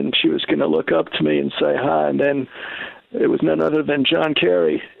woman and she was going to look up to me and say hi, and then it was none other than John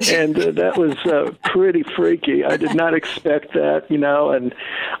Kerry, and that was pretty freaky. I did not expect that, and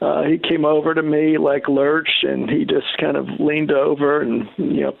he came over to me like Lurch, and he just kind of leaned over and,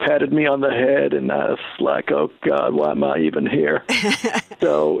 patted me on the head, and I was like, oh, God, why am I even here?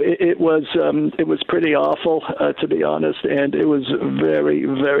 So it was pretty awful, to be honest, and it was very,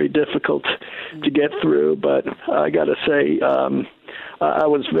 very difficult to get through, but I got to say, I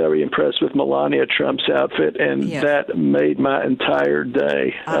was very impressed with Melania Trump's outfit, and that made my entire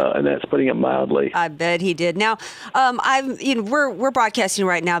day, and that's putting it mildly. I bet he did. Now, we're broadcasting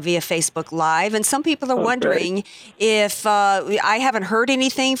right now via Facebook Live, and some people are wondering if I haven't heard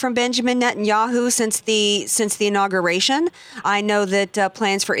anything from Benjamin Netanyahu since the inauguration. I know that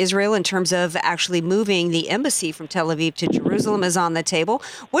plans for Israel in terms of actually moving the embassy from Tel Aviv to Jerusalem is on the table.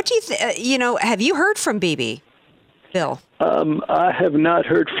 What do you have you heard from Bibi, Bill? I have not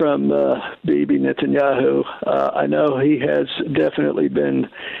heard from Bibi Netanyahu. I know he has definitely been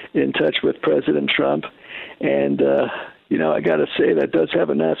in touch with President Trump, and I got to say that does have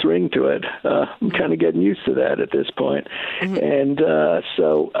a nice ring to it. I'm kind of getting used to that at this point, and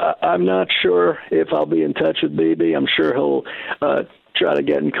so I'm not sure if I'll be in touch with Bibi. I'm sure he'll try to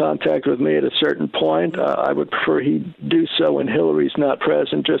get in contact with me at a certain point. I would prefer he do so when Hillary's not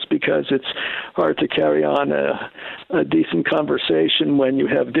present, just because it's hard to carry on a decent conversation when you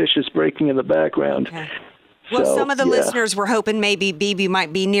have dishes breaking in the background. Okay. Well, some of the listeners were hoping maybe Bibi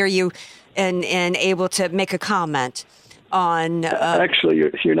might be near you and able to make a comment on... Actually,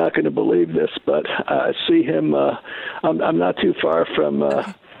 you're not going to believe this, but I see him... I'm not too far from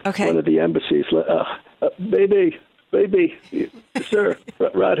one of the embassies. Baby, sir,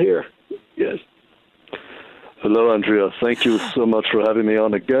 right here. Yes. Hello, Andrea. Thank you so much for having me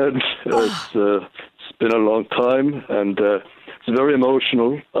on again. It's been a long time, and it's very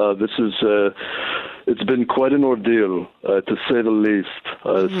emotional. It's been quite an ordeal, to say the least,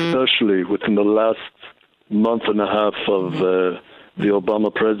 especially within the last month and a half of the Obama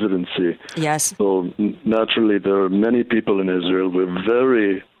presidency. Yes. So naturally, there are many people in Israel. We're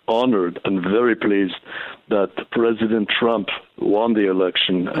very honored and very pleased that President Trump won the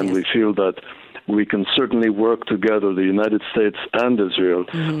election, and we feel that we can certainly work together, the United States and Israel,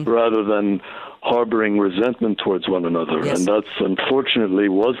 rather than harboring resentment towards one another. And that's unfortunately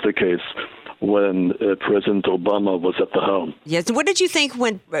was the case when President Obama was at the helm. Yes. What did you think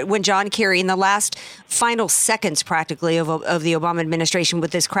when John Kerry, in the last final seconds practically of the Obama administration,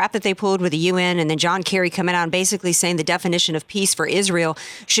 with this crap that they pulled with the UN, and then John Kerry coming out and basically saying the definition of peace for Israel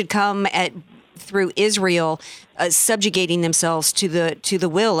should come through Israel subjugating themselves to the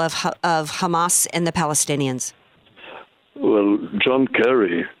will of Hamas and the Palestinians? Well, John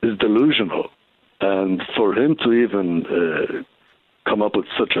Kerry is delusional, and for him to even come up with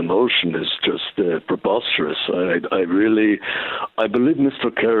such a notion is just preposterous. I believe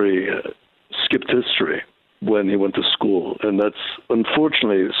Mr. Kerry skipped history when he went to school. And that's,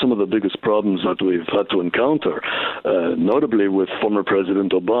 unfortunately, some of the biggest problems that we've had to encounter, notably with former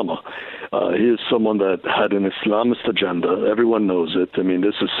President Obama. He is someone that had an Islamist agenda. Everyone knows it. I mean,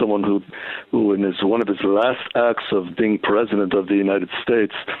 this is someone who in one of his last acts of being president of the United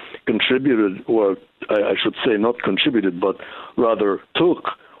States, contributed, or I should say not contributed, but rather took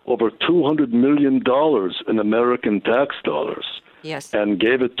over $200 million in American tax dollars. Yes. And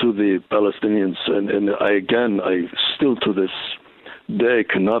gave it to the Palestinians. And I still to this day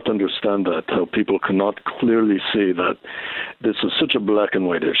cannot understand that, how people cannot clearly see that this is such a black and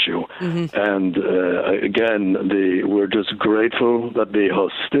white issue. Mm-hmm. And we're just grateful that the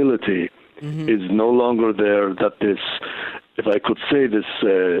hostility is no longer there, that this, if I could say, this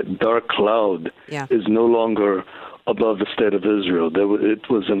dark cloud is no longer above the state of Israel. It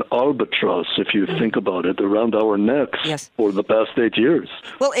was an albatross, if you think about it, around our necks for the past 8 years.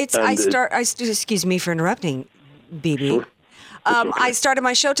 Well, excuse me for interrupting, Bibi. Sure. I started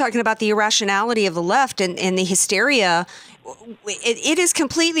my show talking about the irrationality of the left and the hysteria. It is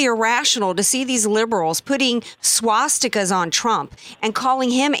completely irrational to see these liberals putting swastikas on Trump and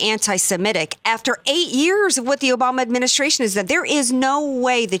calling him anti-Semitic after 8 years of what the Obama administration has done. There is no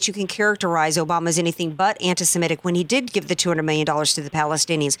way that you can characterize Obama as anything but anti-Semitic when he did give the $200 million to the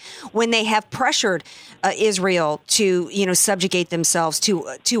Palestinians, when they have pressured Israel to, subjugate themselves to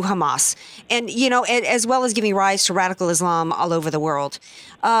Hamas, and, as well as giving rise to radical Islam all over the world.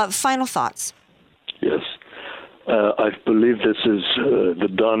 Final thoughts. Yes. I believe this is the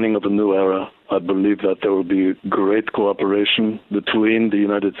dawning of a new era. I believe that there will be great cooperation between the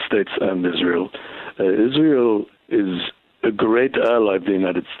United States and Israel. Israel is a great ally of the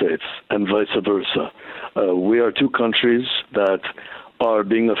United States, and vice versa. We are two countries that are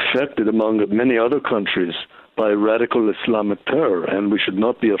being affected among many other countries by radical Islamic terror, and we should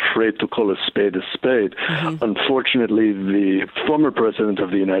not be afraid to call a spade a spade. Mm-hmm. Unfortunately, the former president of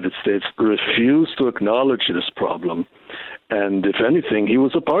the United States refused to acknowledge this problem, and if anything, he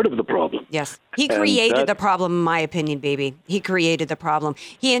was a part of the problem. Yes. He created the problem, in my opinion, baby. He created the problem.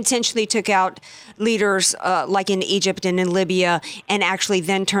 He intentionally took out leaders like in Egypt and in Libya, and actually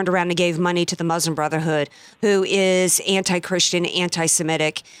then turned around and gave money to the Muslim Brotherhood, who is anti-Christian,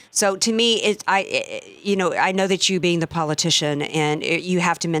 anti-Semitic. So to me, I know that you being the politician and you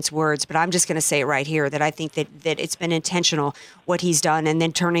have to mince words, but I'm just going to say it right here that I think that it's been intentional what he's done, and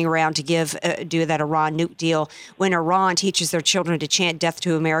then turning around to do that Iran nuke deal when Iran teaches their children to chant death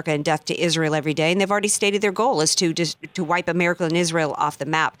to America and death to Israel every day, and they've already stated their goal is to wipe America and Israel off the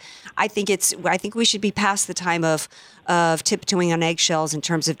map. I think we should be past the time of tiptoeing on eggshells in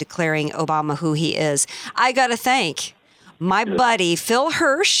terms of declaring Obama who he is. I got to thank my buddy Phil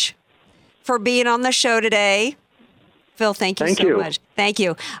Hirsch for being on the show today. Phil, thank you so much. Thank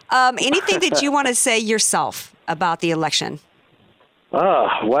you. Anything that you want to say yourself about the election?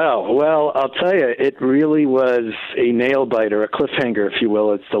 Wow. Well, I'll tell you, it really was a nail-biter, a cliffhanger, if you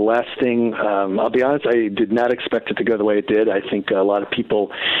will. It's the last thing. I'll be honest, I did not expect it to go the way it did. I think a lot of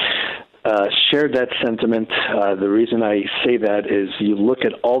people shared that sentiment. The reason I say that is you look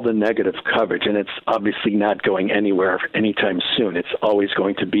at all the negative coverage, and it's obviously not going anywhere anytime soon. It's always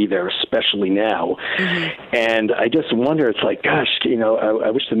going to be there, especially now. Mm-hmm. And I just wonder, it's like, gosh, I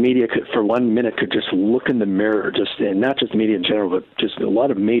wish the media could, for 1 minute, could just look in the mirror, and not just media in general, but just a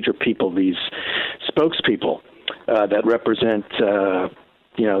lot of major people, these spokespeople that represent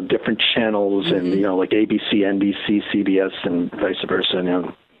different channels, mm-hmm. and like ABC, NBC, CBS, and vice versa,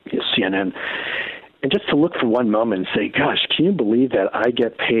 CNN, and just to look for one moment and say, gosh, can you believe that I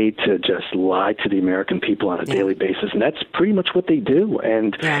get paid to just lie to the American people on a daily basis? And that's pretty much what they do.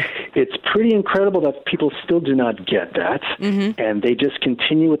 And it's pretty incredible that people still do not get that. Mm-hmm. And they just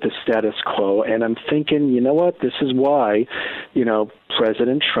continue with the status quo. And I'm thinking, you know what? This is why,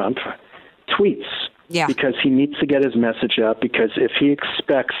 President Trump tweets. Yeah. Because he needs to get his message out, because if he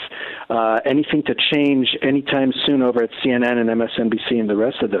expects anything to change anytime soon over at CNN and MSNBC and the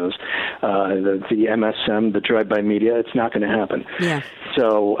rest of those, the MSM, the drive-by media, it's not going to happen. Yeah.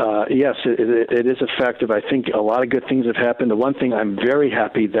 So, yes, it is effective. I think a lot of good things have happened. The one thing I'm very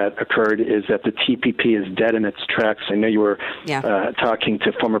happy that occurred is that the TPP is dead in its tracks. I know you were talking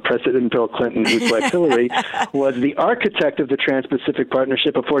to former President Bill Clinton, whose wife Hillary was the architect of the Trans-Pacific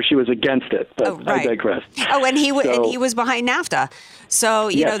Partnership before she was against it. But I digress. regressed. Oh, and he was behind NAFTA. So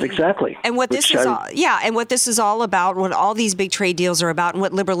yes, exactly. And what this is all about, what all these big trade deals are about, and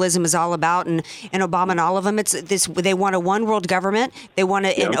what liberalism is all about, and Obama and all of them, it's this. They want a one world government. They want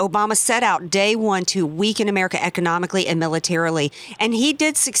to. And Obama set out day one to weaken America economically and militarily, and he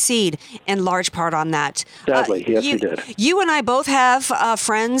did succeed in large part on that. Sadly, yes, he did. You and I both have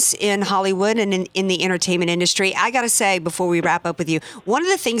friends in Hollywood and in the entertainment industry. I got to say, before we wrap up with you, one of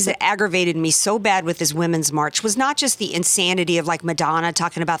the things that aggravated me so bad with this Women's March was not just the insanity of like Madonna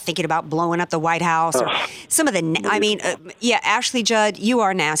thinking about blowing up the White House, or some of the, Ashley Judd, you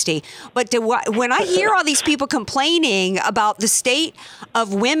are nasty. But when I hear all these people complaining about the state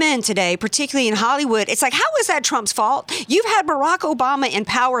of women today, particularly in Hollywood, it's like, how is that Trump's fault? You've had Barack Obama in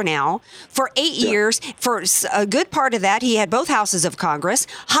power now for 8 years. For a good part of that, he had both houses of Congress.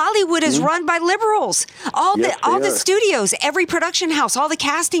 Hollywood is run by liberals. All the studios, every production house, all the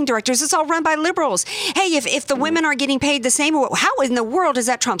casting directors, it's all run by liberals. Hey, if the women are getting paid the same, how in the world is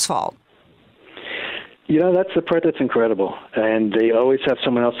that Trump's fault? That's the part that's incredible. And they always have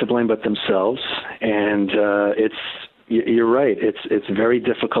someone else to blame but themselves. And you're right. It's very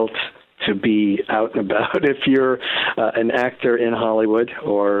difficult to be out and about if you're an actor in Hollywood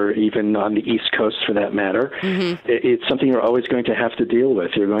or even on the East Coast for that matter. It's something you're always going to have to deal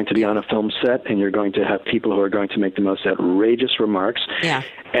with. You're going to be on a film set and you're going to have people who are going to make the most outrageous remarks. Yeah.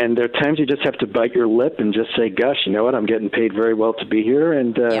 And there are times you just have to bite your lip and just say, gosh, you know what, I'm getting paid very well to be here,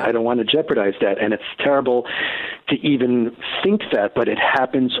 and I don't want to jeopardize that. And it's terrible to even think that, but it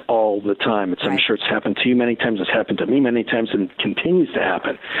happens all the time. I'm sure it's happened to you many times. It's happened to me many times and continues to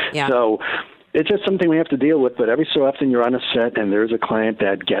happen. Yeah. So it's just something we have to deal with, but every so often you're on a set and there's a client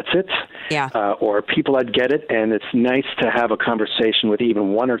that gets it, or people that get it, and it's nice to have a conversation with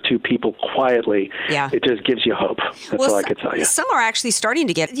even one or two people quietly. Yeah. It just gives you hope. That's all I can tell you. Some are actually starting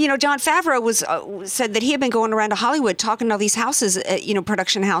to get it. Jon Favreau said that he had been going around to Hollywood talking to all these houses,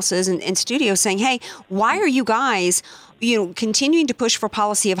 production houses and studios saying, hey, why are you guys continuing to push for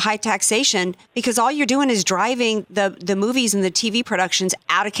policy of high taxation, because all you're doing is driving the movies and the TV productions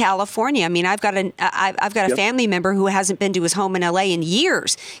out of California. I mean, I've got a family member who hasn't been to his home in LA in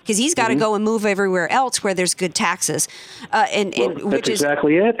years because he's got to go and move everywhere else where there's good taxes. That's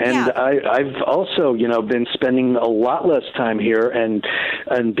exactly it. And I've also, been spending a lot less time here and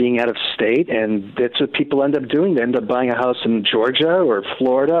being out of state, and that's what people end up doing. They end up buying a house in Georgia or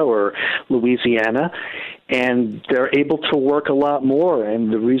Florida or Louisiana, and they're able to work a lot more.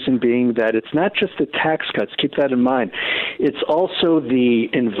 And the reason being that it's not just the tax cuts, keep that in mind. It's also the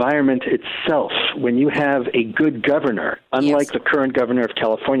environment itself. When you have a good governor, unlike the current governor of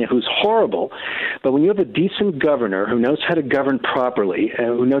California, who's horrible, but when you have a decent governor who knows how to govern properly and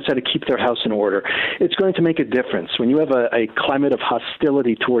who knows how to keep their house in order, it's going to make a difference. When you have a climate of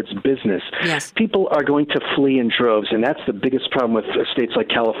hostility towards business, people are going to flee in droves. And that's the biggest problem with states like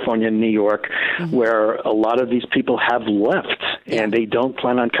California and New York, where a lot of these people have left and they don't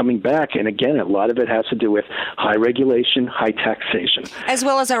plan on coming back. And again, a lot of it has to do with high regulation, high taxation. As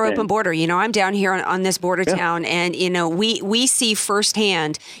well as our open border. I'm down here on this border town, and, we see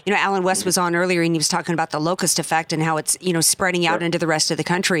firsthand, Alan West was on earlier and he was talking about the locust effect and how it's, spreading out into the rest of the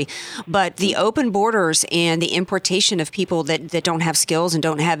country. But the open borders and the importation of people that don't have skills and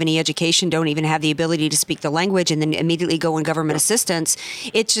don't have any education, don't even have the ability to speak the language, and then immediately go in government assistance,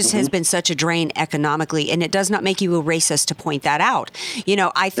 it just has been such a drain economically. And it does not make you a racist to point that out.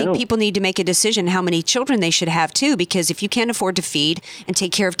 I think people need to make a decision how many children they should have too, because if you can't afford to feed and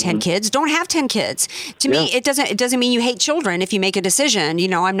take care of 10 kids, don't have 10 kids. To me, it doesn't mean you hate children if you make a decision.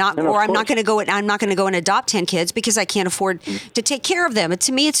 I'm not going to go and adopt 10 kids because I can't afford to take care of them.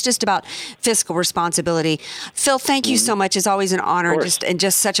 To me, it's just about fiscal responsibility. Phil, thank you so much. It's always an honor and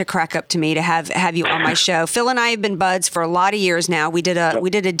just such a crack up to me to have you on my show. Phil and I have been buds for a lot of years now. We did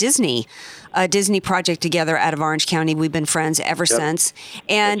a Disney project together out of Orange County. We've been friends ever since.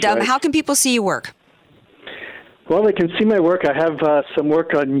 And how can people see your work? Well, they can see my work. I have some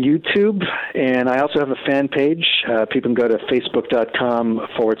work on YouTube, and I also have a fan page. People can go to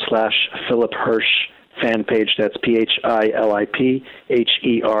facebook.com/Philip Hirsch fan page. That's PhilipHersh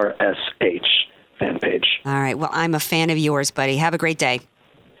fan page. All right. Well, I'm a fan of yours, buddy. Have a great day.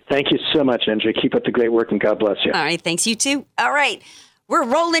 Thank you so much, Andrea. Keep up the great work, and God bless you. All right. Thanks, you too. All right. We're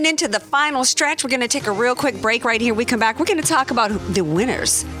rolling into the final stretch. We're going to take a real quick break right here. We come back. We're going to talk about the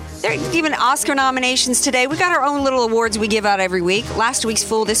winners. They're giving Oscar nominations today. We got our own little awards we give out every week. Last week's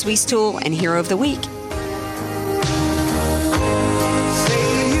Fool, this week's Tool, and Hero of the Week.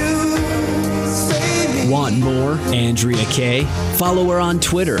 Want more AndreaKaye? Follow her on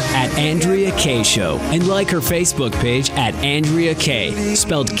Twitter at AndreaKaye Show and like her Facebook page at AndreaKaye,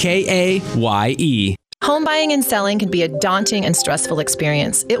 spelled Kaye. Home buying and selling can be a daunting and stressful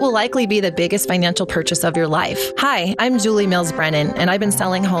experience. It will likely be the biggest financial purchase of your life. Hi, I'm Julie Mills Brennan, and I've been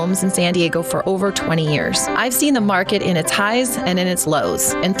selling homes in San Diego for over 20 years. I've seen the market in its highs and in its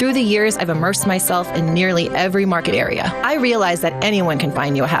lows, and through the years, I've immersed myself in nearly every market area. I realize that anyone can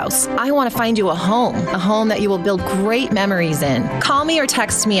find you a house. I want to find you a home that you will build great memories in. Call me or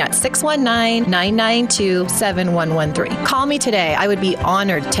text me at 619-992-7113. Call me today. I would be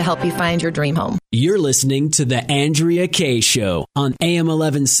honored to help you find your dream home. You're listening to The AndreaKaye Show on AM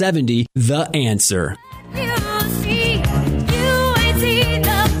 1170, The Answer.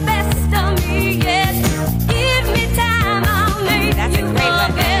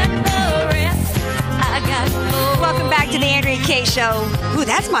 Welcome back to The AndreaKaye Show. Ooh,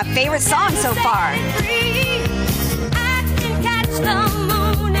 that's my favorite song so far.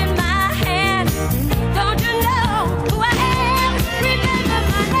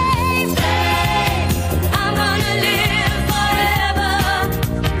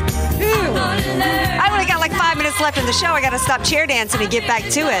 Left in the show. I got to stop chair dancing and get back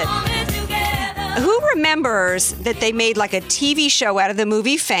to it. Who remembers that they made like a TV show out of the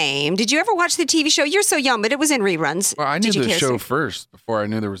movie Fame? Did you ever watch the TV show? You're so young, but it was in reruns. Well, I knew the show first before I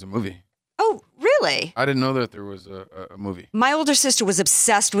knew there was a movie. Oh, really? I didn't know that there was a movie. My older sister was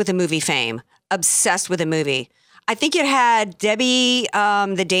obsessed with the movie Fame. Obsessed with the movie. I think it had Debbie,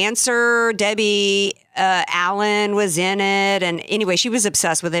 the dancer, Debbie Allen was in it. And anyway, she was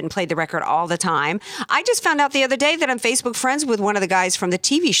obsessed with it and played the record all the time. I just found out the other day that I'm Facebook friends with one of the guys from the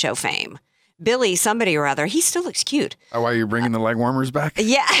TV show Fame. Billy somebody or other. He still looks cute. Oh, why are you bringing the leg warmers back?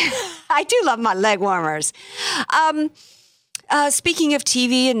 Yeah, I do love my leg warmers. Speaking of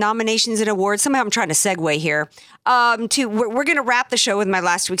TV and nominations and awards, somehow I'm trying to segue here. We're going to wrap the show with my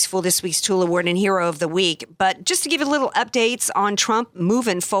last week's Fool, this week's Tool Award, and Hero of the Week. But just to give you little updates on Trump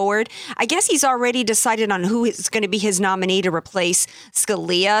moving forward, I guess he's already decided on who is going to be his nominee to replace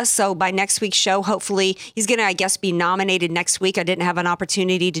Scalia. So by next week's show, hopefully he's going to, I guess, be nominated next week. I didn't have an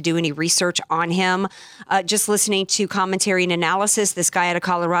opportunity to do any research on him. Just listening to commentary and analysis, this guy out of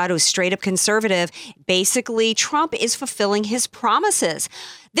Colorado is straight up conservative. Basically, Trump is fulfilling his promises.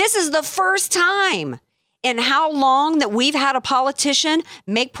 This is the first time in how long that we've had a politician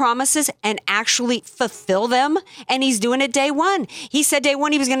make promises and actually fulfill them. And he's doing it day one. He said day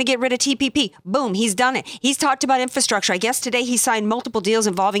one he was going to get rid of TPP. Boom, he's done it. He's talked about infrastructure. I guess today he signed multiple deals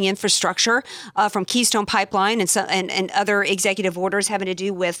involving infrastructure from Keystone Pipeline and other executive orders having to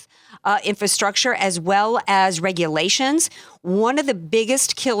do with infrastructure as well as regulations. One of the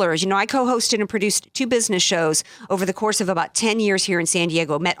biggest killers, I co-hosted and produced 2 business shows over the course of about 10 years here in San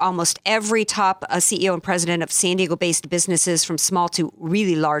Diego, met almost every top CEO and president of San Diego-based businesses from small to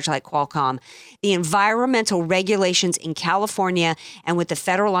really large like Qualcomm. The environmental regulations in California and with the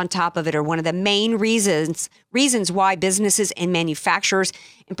federal on top of it are one of the main reasons why businesses and manufacturers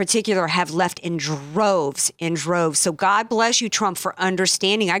in particular have left in droves. So God bless you, Trump, for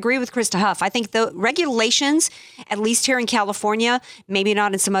understanding. I agree with Crista Huff. I think the regulations, at least here in California, maybe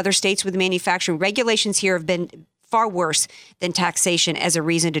not in some other states with manufacturing, regulations here have been far worse than taxation as a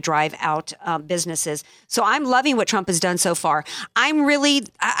reason to drive out businesses. So I'm loving what Trump has done so far. I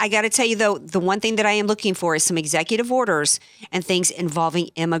got to tell you, though, the one thing that I am looking for is some executive orders and things involving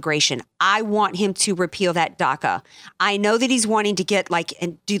immigration. I want him to repeal that DACA. I know that he's wanting to get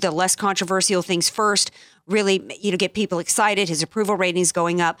and do the less controversial things first, really, get people excited, his approval ratings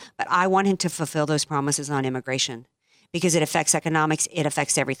going up. But I want him to fulfill those promises on immigration because it affects economics. It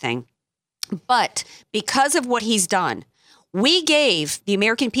affects everything. But because of what he's done, the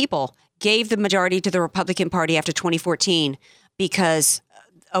American people gave the majority to the Republican Party after 2014 because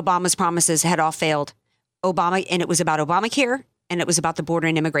Obama's promises had all failed. And it was about Obamacare and it was about the border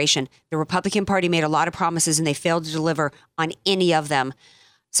and immigration. The Republican Party made a lot of promises and they failed to deliver on any of them.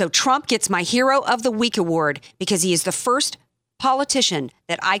 So Trump gets my Hero of the Week award because he is the first politician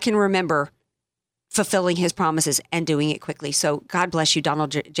that I can remember fulfilling his promises and doing it quickly. So God bless you,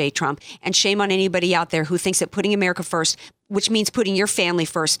 Donald J. Trump. And shame on anybody out there who thinks that putting America first, which means putting your family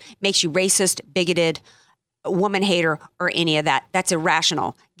first, makes you racist, bigoted, woman hater, or any of that. That's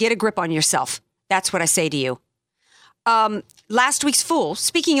irrational. Get a grip on yourself. That's what I say to you. Last week's Fool.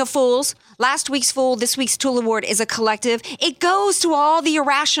 Speaking of fools, last week's Fool, this week's Tool Award is a collective. It goes to all the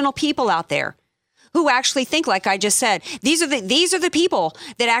irrational people out there who actually think, like I just said, these are the people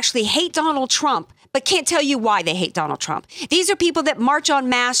that actually hate Donald Trump but can't tell you why they hate Donald Trump. These are people that march en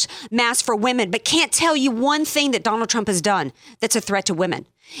masse for women, but can't tell you one thing that Donald Trump has done that's a threat to women.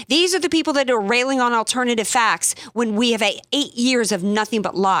 These are the people that are railing on alternative facts when we have 8 years of nothing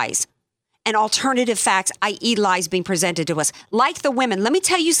but lies. And alternative facts, i.e. lies being presented to us. Like the women. Let me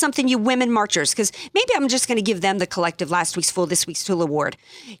tell you something, you women marchers, because maybe I'm just going to give them the collective last week's Fool, this week's Tool award.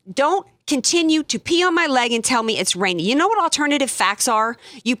 Don't continue to pee on my leg and tell me it's rainy. You know what alternative facts are,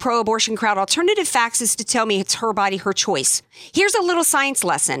 you pro-abortion crowd? Alternative facts is to tell me it's her body, her choice. Here's a little science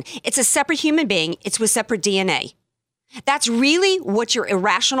lesson. It's a separate human being. It's with separate DNA. That's really what your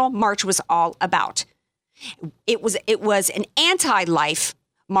irrational march was all about. It was an anti-life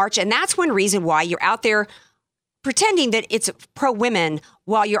march, and that's one reason why you're out there pretending that it's pro-women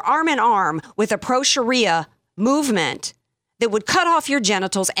while you're arm in arm with a pro-Sharia movement that would cut off your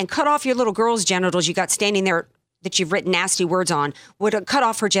genitals and cut off your little girl's genitals you got standing there that you've written nasty words on, would cut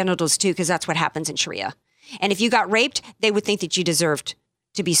off her genitals too, because that's what happens in Sharia. And if you got raped, they would think that you deserved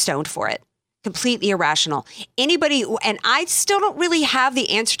to be stoned for it. Completely irrational. Anybody, and I still don't really have the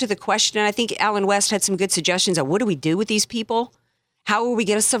answer to the question, and I think Alan West had some good suggestions on what do we do with these people? How are we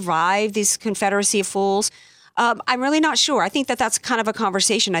going to survive this Confederacy of Fools? I'm really not sure. I think that that's kind of a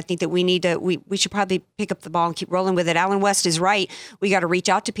conversation. I think that we need to, we should probably pick up the ball and keep rolling with it. Alan West is right. We got to reach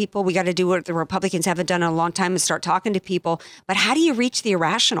out to people. We got to do what the Republicans haven't done in a long time and start talking to people. But how do you reach the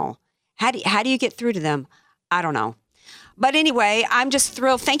irrational? How do you get through to them? I don't know. But anyway, I'm just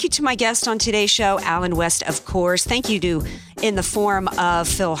thrilled. Thank you to my guest on today's show, Alan West, of course. Thank you to, in the form of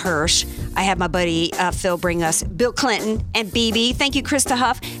Phil Hirsch. I had my buddy Phil bring us Bill Clinton and BB. Thank you, Crista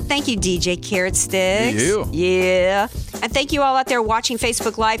Huff. Thank you, DJ Carrot Sticks. Yeah. And thank you all out there watching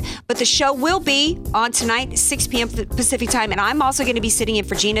Facebook Live. But the show will be on tonight, 6 p.m. Pacific time. And I'm also going to be sitting in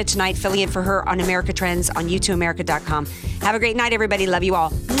for Gina tonight, filling in for her on America Trends on U2America.com. Have a great night, everybody. Love you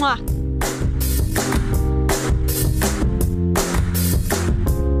all. Mwah.